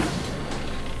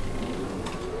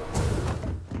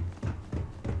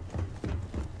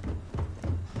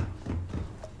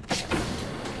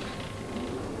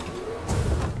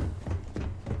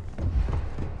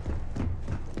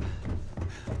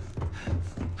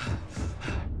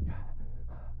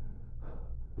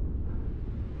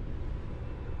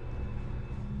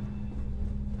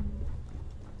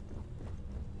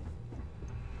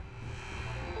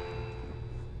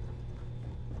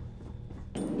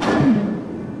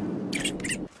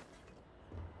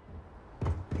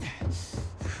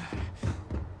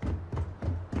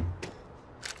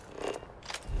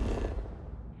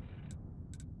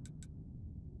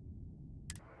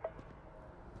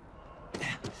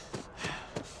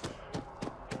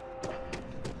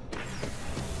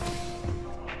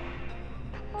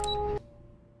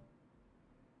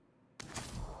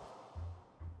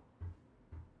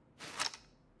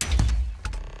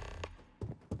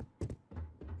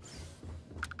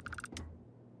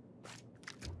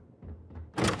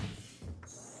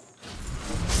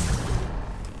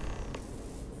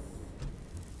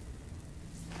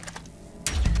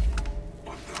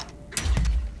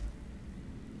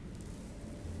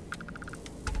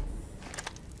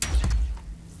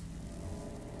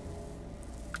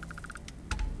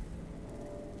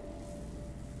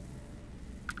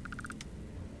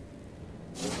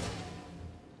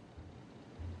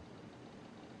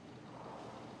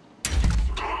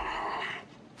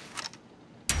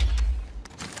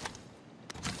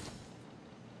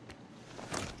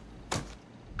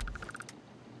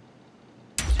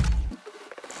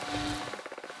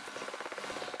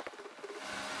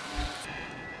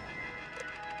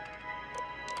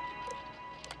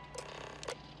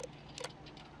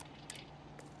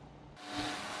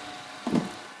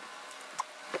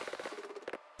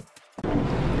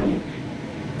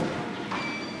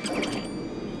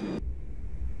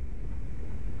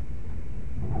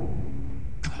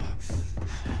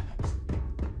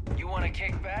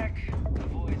 Kick back,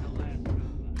 avoid the last.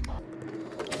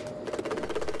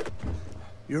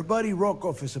 Your buddy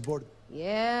Rokov is aboard.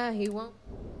 Yeah, he won't.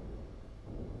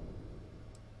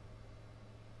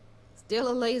 Still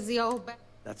a lazy old bat.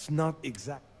 That's not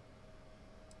exact.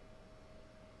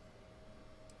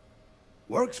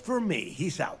 Works for me.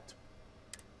 He's out.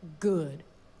 Good.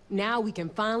 Now we can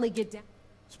finally get down.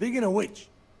 Speaking of which...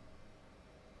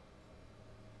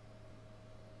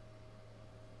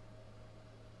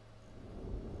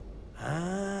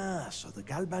 so the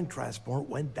Galbank transport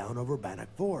went down over Bannock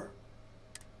 4.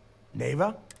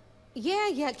 Neva?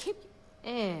 Yeah, keep...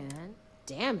 And...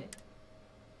 damn it.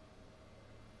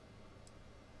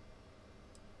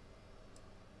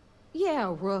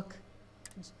 Yeah, Rook.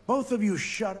 Both of you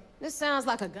shut up. This sounds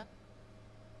like a gun.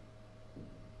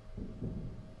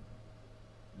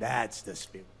 That's the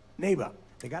spirit. Neva,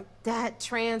 they got... That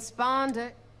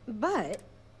transponder. But...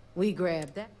 we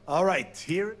grabbed that. All right,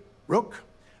 here... Rook,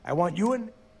 I want you in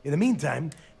the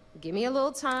meantime... Give me a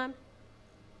little time.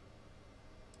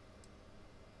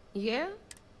 Yeah?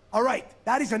 All right,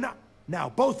 that is enough. Now,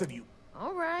 both of you.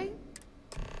 All right.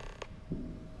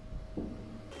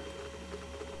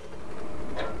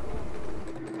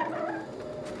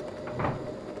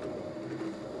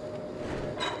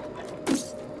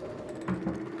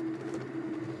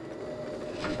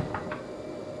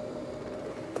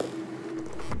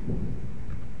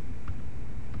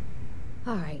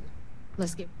 All right,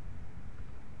 let's get...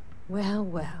 Well,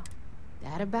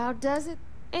 that about does it.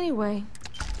 Anyway,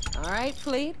 all right,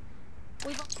 Fleet.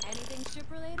 We've anything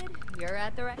ship-related? You're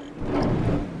at the right...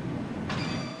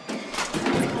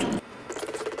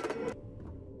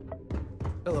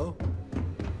 Hello.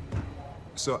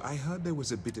 So I heard there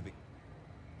was a bit of a...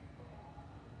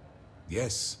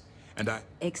 Yes, and I...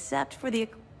 Except for the...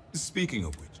 Speaking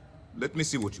of which, let me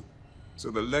see what you...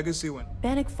 So the legacy went...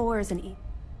 Bannock 4 is an E...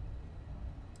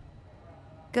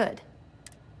 Good.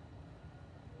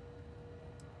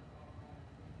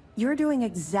 You're doing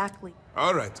exactly...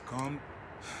 All right, calm.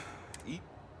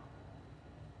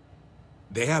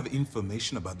 They have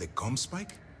information about the comm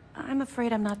spike? I'm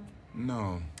afraid I'm not...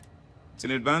 No. It's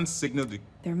an advanced signal to...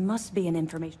 There must be an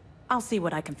information. I'll see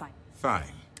what I can find.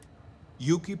 Fine.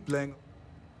 You keep playing...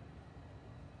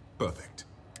 Perfect.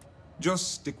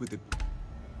 Just stick with it.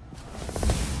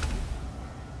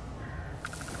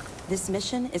 This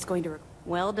mission is going to...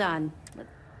 Well done.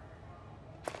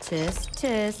 Tisk,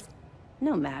 tisk.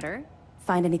 No matter.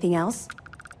 Find anything else?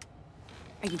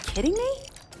 Are you kidding me?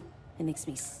 It makes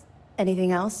me...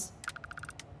 Anything else?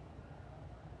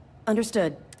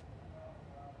 Understood.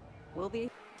 Will be...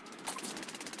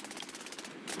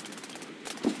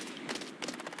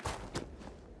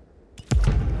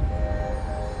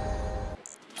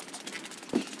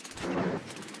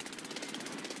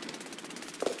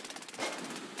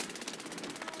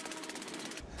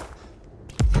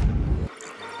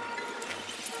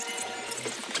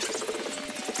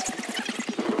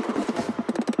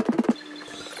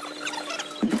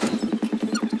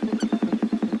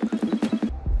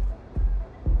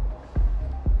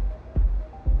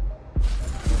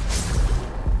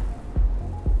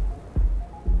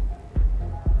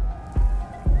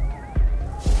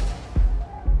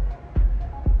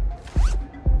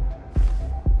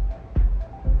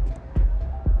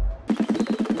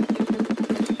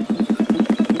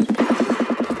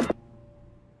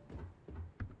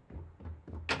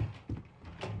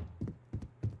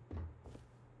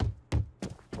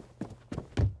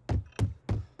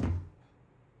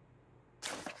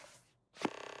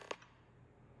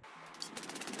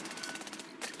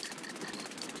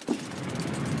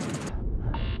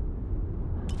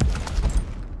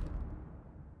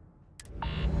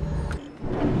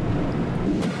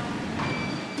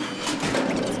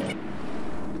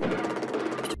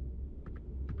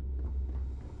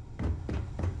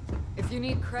 If you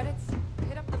need credits,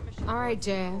 hit up the mission. All right,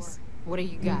 Jazz. What do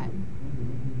you got?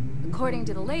 According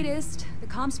to the latest, the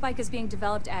comm spike is being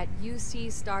developed at UC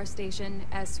Star Station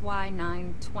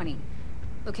SY-920.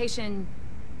 Location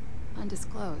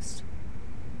undisclosed.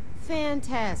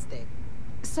 Fantastic.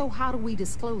 So how do we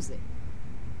disclose it?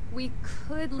 We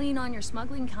could lean on your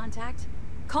smuggling contact.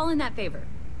 Call in that favor.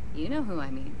 You know who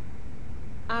I mean.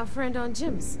 Our friend on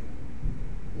Jimson.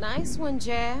 Nice one,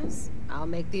 Jazz. I'll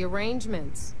make the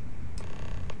arrangements.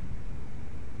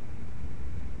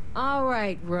 All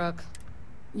right, Rook.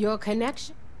 Your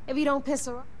connection? If you don't piss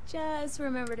her off. Just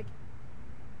remember to...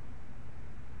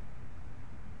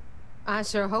 I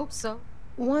sure hope so.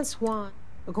 Once one,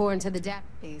 according to the data.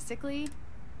 Basically.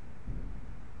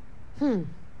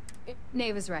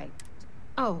 Neva's right.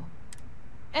 Oh.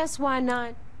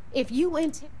 SY-9, if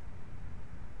you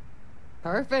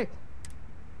Perfect.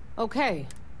 Okay.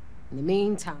 In the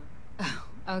meantime. Oh,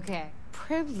 okay.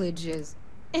 Privileges.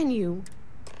 And you.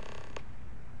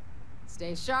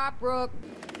 Stay sharp, Rook.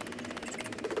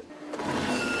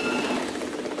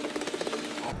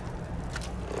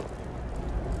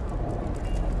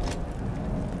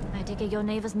 I take it you're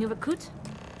Neva's new recruit?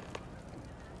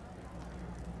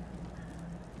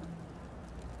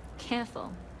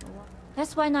 Careful.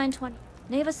 That's why 920.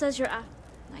 Neva says you're after.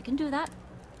 I can do that.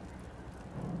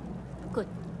 Good.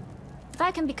 If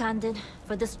I can be candid,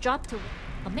 for this job to...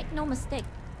 But make no mistake,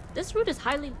 this route is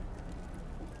highly...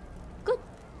 Good.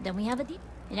 Then we have a deal.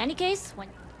 In any case, when...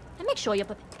 And make sure you're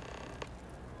prepared.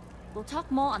 We'll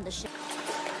talk more on the ship.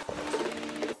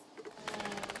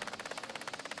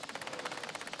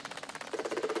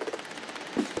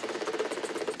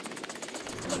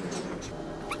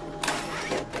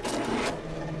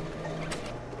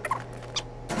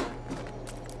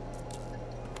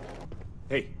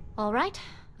 Hey. All right.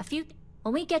 A few...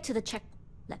 When we get to the check,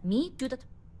 let me do the...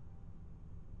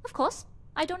 Of course.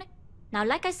 I don't... Now,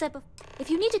 like I said before, if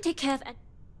you need to take care of...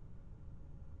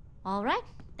 All right.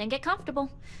 Then get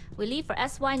comfortable. We leave for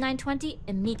SY-920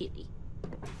 immediately.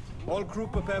 All crew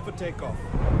prepare for takeoff.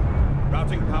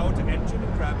 Routing power to engine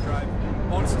and crab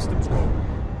drive. All systems go.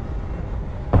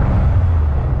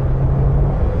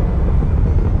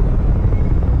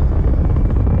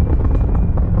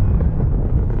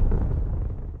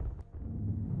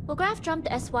 We'll graph jump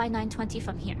the SY-920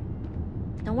 from here.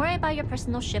 Don't worry about your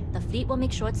personal ship. The fleet will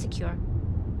make sure it's secure.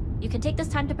 You can take this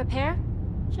time to prepare.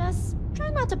 Just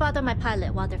try not to bother my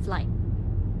pilot while they're flying.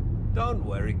 Don't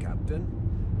worry,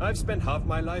 Captain. I've spent half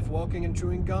my life walking and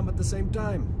chewing gum at the same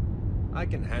time. I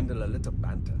can handle a little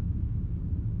banter.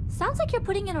 Sounds like you're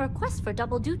putting in a request for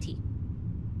double duty.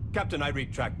 Captain, I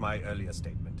retract my earlier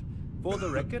statement. For the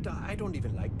record, I don't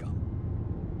even like gum.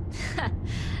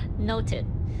 Noted.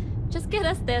 Just get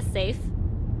us there safe.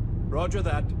 Roger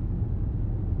that.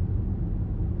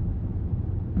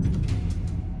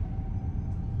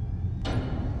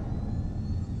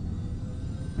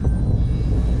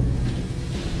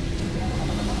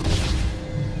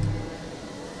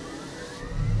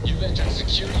 You've entered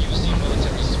secure UC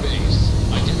military space.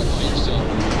 Identify yourself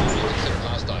before you consider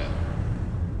hostile.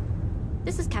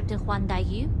 This is Captain Juan.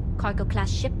 Hyundai cargo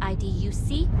class ship ID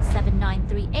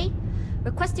UC7938,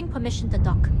 requesting permission to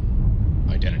dock.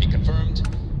 Identity confirmed.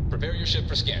 Prepare your ship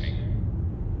for scanning.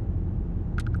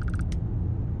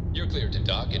 You're cleared to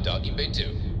dock at docking bay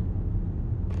 2.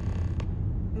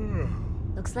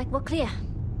 Looks like we're clear.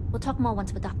 We'll talk more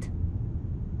once we're docked.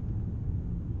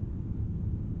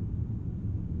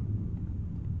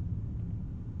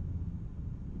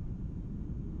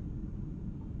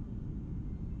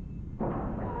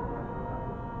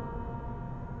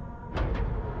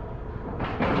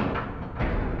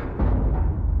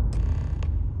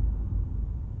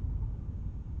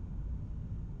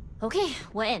 Okay,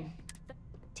 we're in.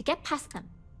 To get past them,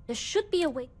 there should be a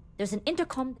way. There's an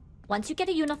intercom once you get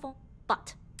a uniform,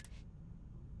 but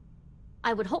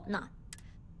I would hope not.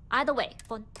 Either way,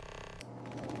 for...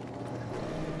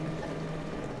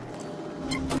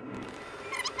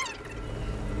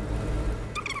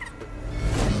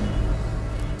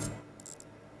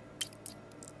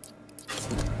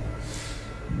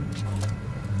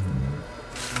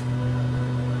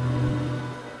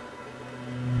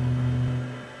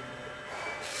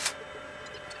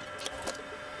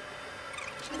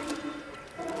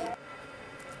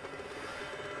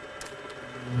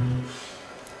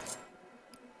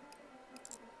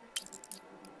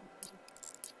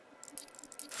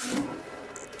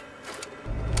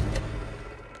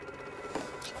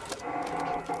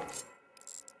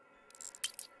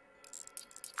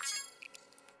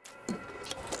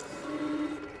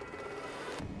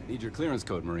 Need your clearance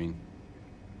code, Marine.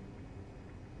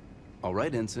 All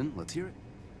right, Ensign, let's hear it.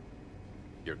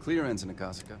 You're clear, Ensign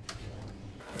Akasaka.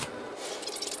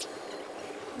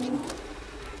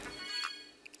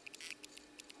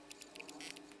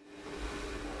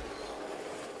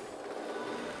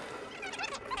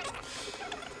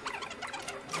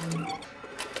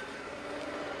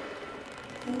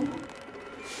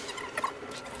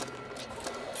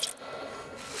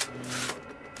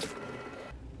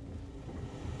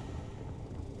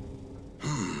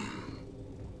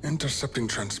 Intercepting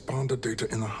transponder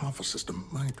data in the Alpha system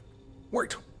might...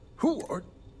 Wait, who are...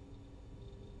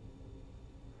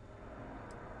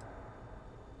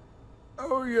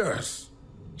 Oh, yes.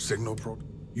 Signal pro...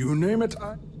 You name it,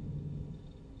 I...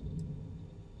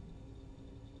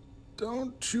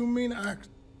 Don't you mean act?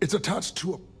 It's attached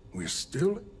to a... We're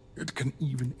still... It can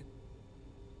even...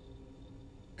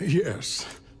 Yes.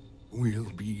 We'll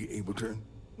be able to...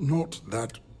 Not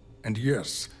that... And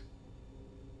yes...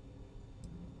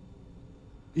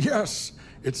 Yes,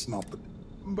 it's not the...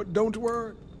 But don't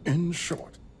worry. In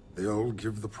short, they'll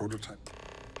give the prototype.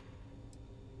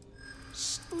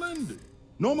 Splendid.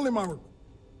 Normally my...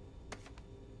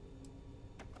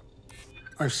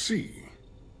 I see.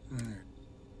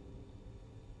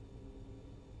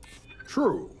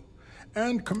 True.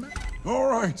 And command... All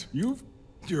right,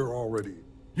 you're already...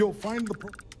 You'll find the...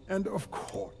 And of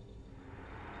course...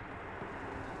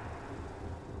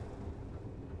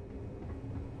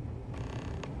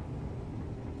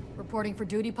 Reporting for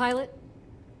duty, pilot?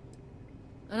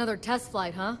 Another test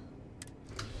flight, huh?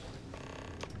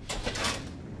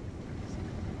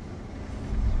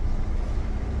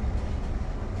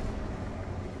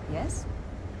 Yes?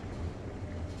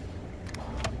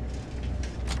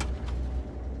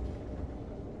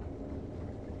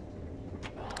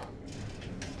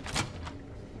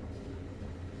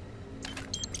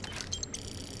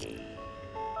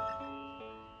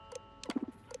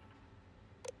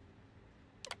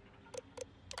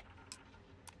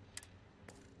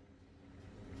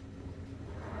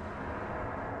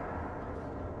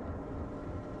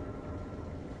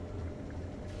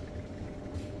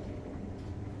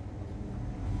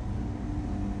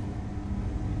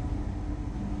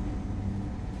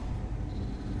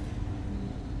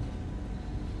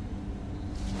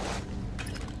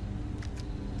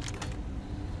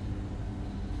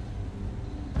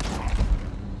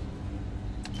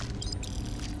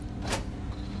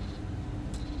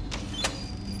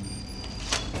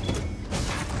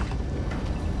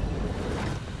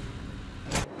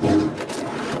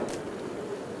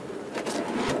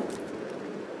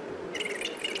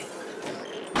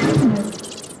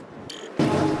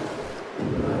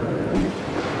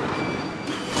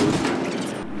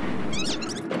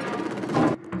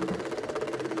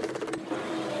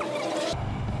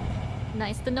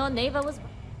 Nice to know Neva was...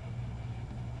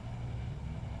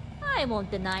 I won't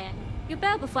deny it. You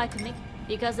better before I commit.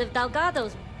 Because if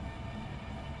Delgado's...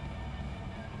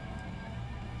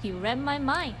 You read my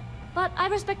mind. But I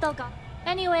respect Delgado.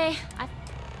 Anyway, I...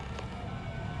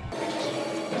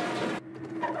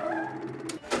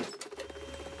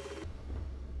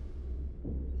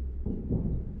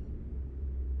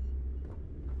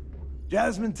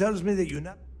 Jasmine tells me that you're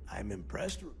not. I'm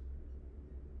impressed.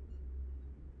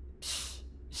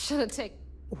 Should've taken.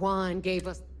 Juan gave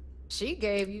us. She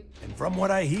gave you. And from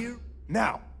what I hear,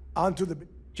 now, on to the...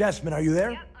 Jasmine, are you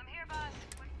there? Yep, I'm here, boss.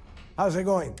 How's it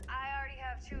going? I already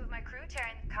have 2 of my crew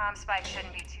tearing. Comm spike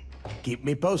shouldn't be too... Keep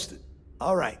me posted.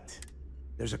 All right.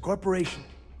 There's a corporation.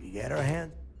 We get our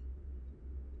hand.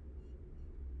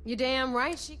 You damn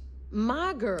right she...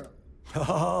 My girl.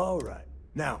 All right.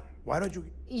 Now, why don't you...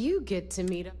 You get to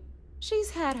meet her. She's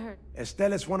had her...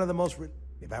 Estelle is one of the most...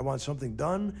 If I want something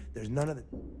done, there's none of it.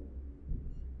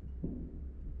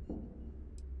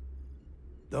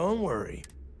 Don't worry.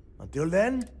 Until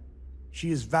then,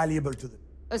 she is valuable to the...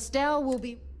 Estelle will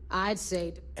be... I'd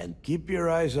say... And keep your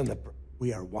eyes on the...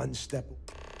 We are one step...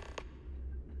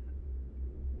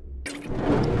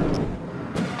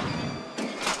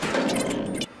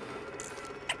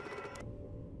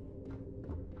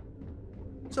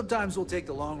 Sometimes we'll take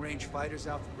the long-range fighters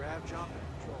out for grav jump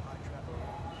and control high traffic.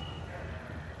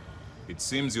 It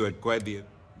seems you had quite the...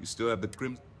 You still have the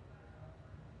crimson.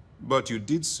 But you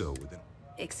did so with an...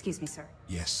 Excuse me, sir.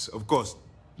 Yes, of course.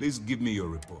 Please give me your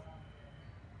report.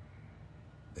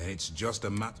 Then it's just a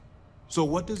matter. So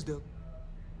what is the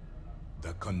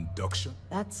conduction?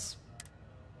 That's...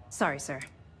 Sorry, sir.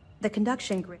 The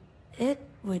conduction grid... It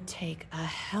would take a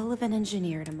hell of an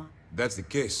engineer to mod. That's the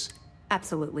case.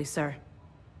 Absolutely, sir.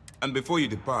 And before you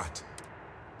depart,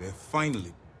 they're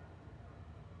finally...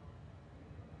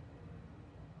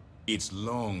 It's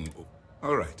long...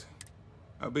 All right.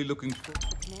 I'll be looking for...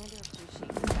 Commander appreciates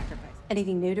the sacrifice.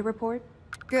 Anything new to report?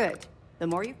 Good. The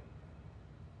more you...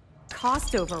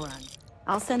 Cost overrun.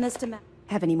 I'll send this to Matt.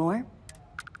 Have any more?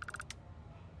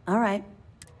 All right.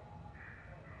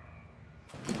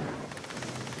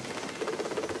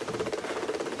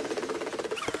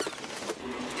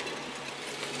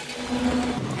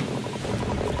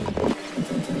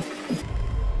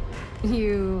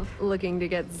 You looking to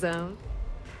get zoned?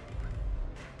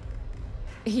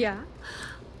 Yeah?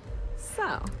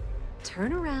 So,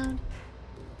 turn around.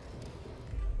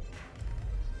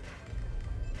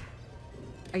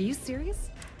 Are you serious?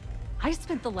 I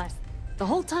spent the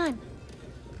whole time.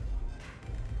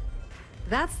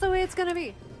 That's the way it's gonna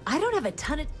be. I don't have a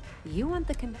ton of... You want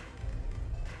the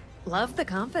love the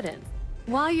confidence.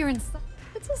 While you're inside,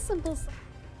 it's a simple...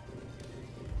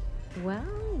 Well,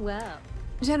 well.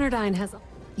 Generdyne has a...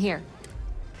 Here.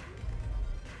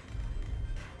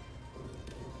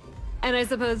 And I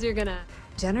suppose you're gonna...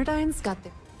 Generdyne's got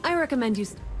their... I recommend you...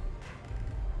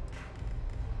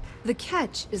 The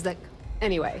catch is that...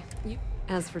 Anyway,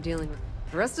 as for dealing with...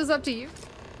 The rest is up to you.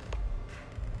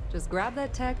 Just grab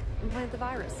that tech and plant the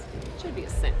virus. Should be a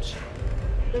cinch.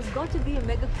 There's got to be a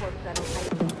megacorp that'll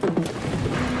hide...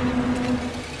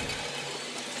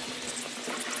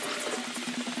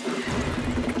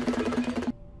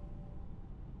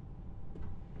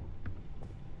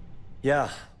 Yeah,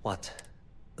 what?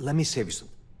 Let me save you some...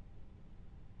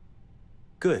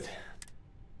 Good.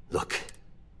 Look,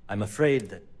 I'm afraid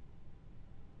that...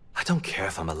 I don't care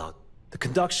if I'm allowed. The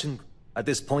conduction, at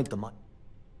this point, the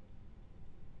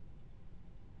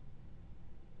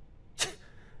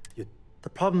The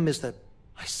problem is that,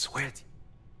 I swear to you...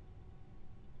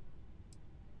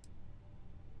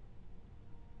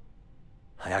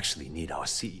 I actually need our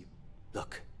CEO.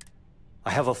 Look, I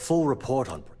have a full report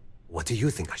on... What do you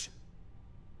think I should...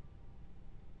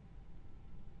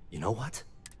 You know what?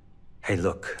 Hey,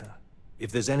 look,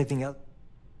 if there's anything else...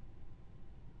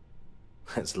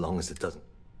 As long as it doesn't...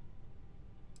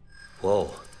 Whoa.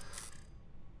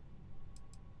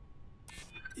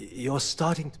 You're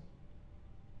starting to...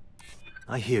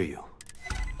 I hear you.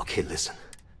 Okay, listen.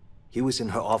 He was in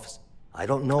her office. I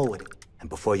don't know what... And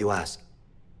before you ask...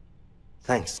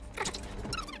 Thanks.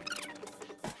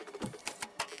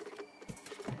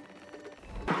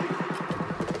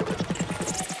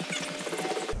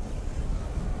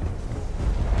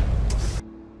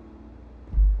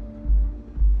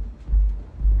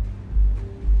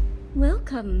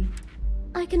 Welcome.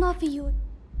 I can offer you a...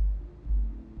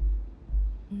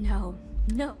 No,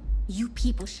 no. You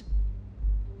people should...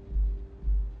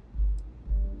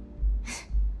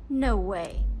 No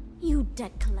way. You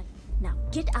debt collector. Now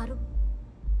get out of...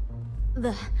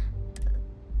 The...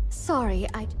 Sorry,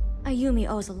 Ayumi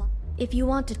owes a lot. If you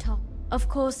want to talk, of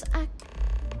course,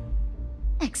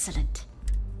 Excellent.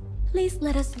 Please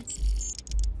let us...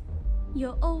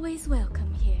 You're always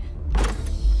welcome here.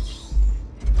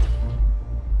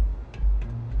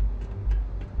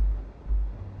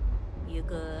 You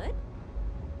good?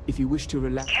 If you wish to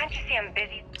relax... Can't you see I'm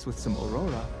busy? With some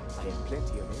Aurora, I have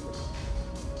plenty available.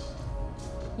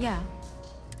 Yeah.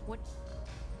 What?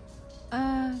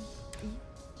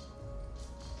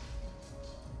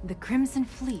 The Crimson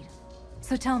Fleet.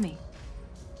 So tell me.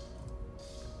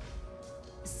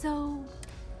 So,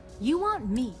 you want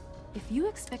me, if you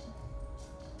expect...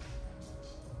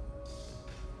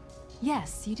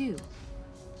 Yes, you do.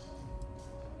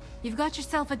 You've got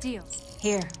yourself a deal.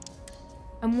 Here.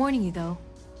 I'm warning you, though.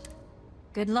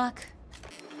 Good luck.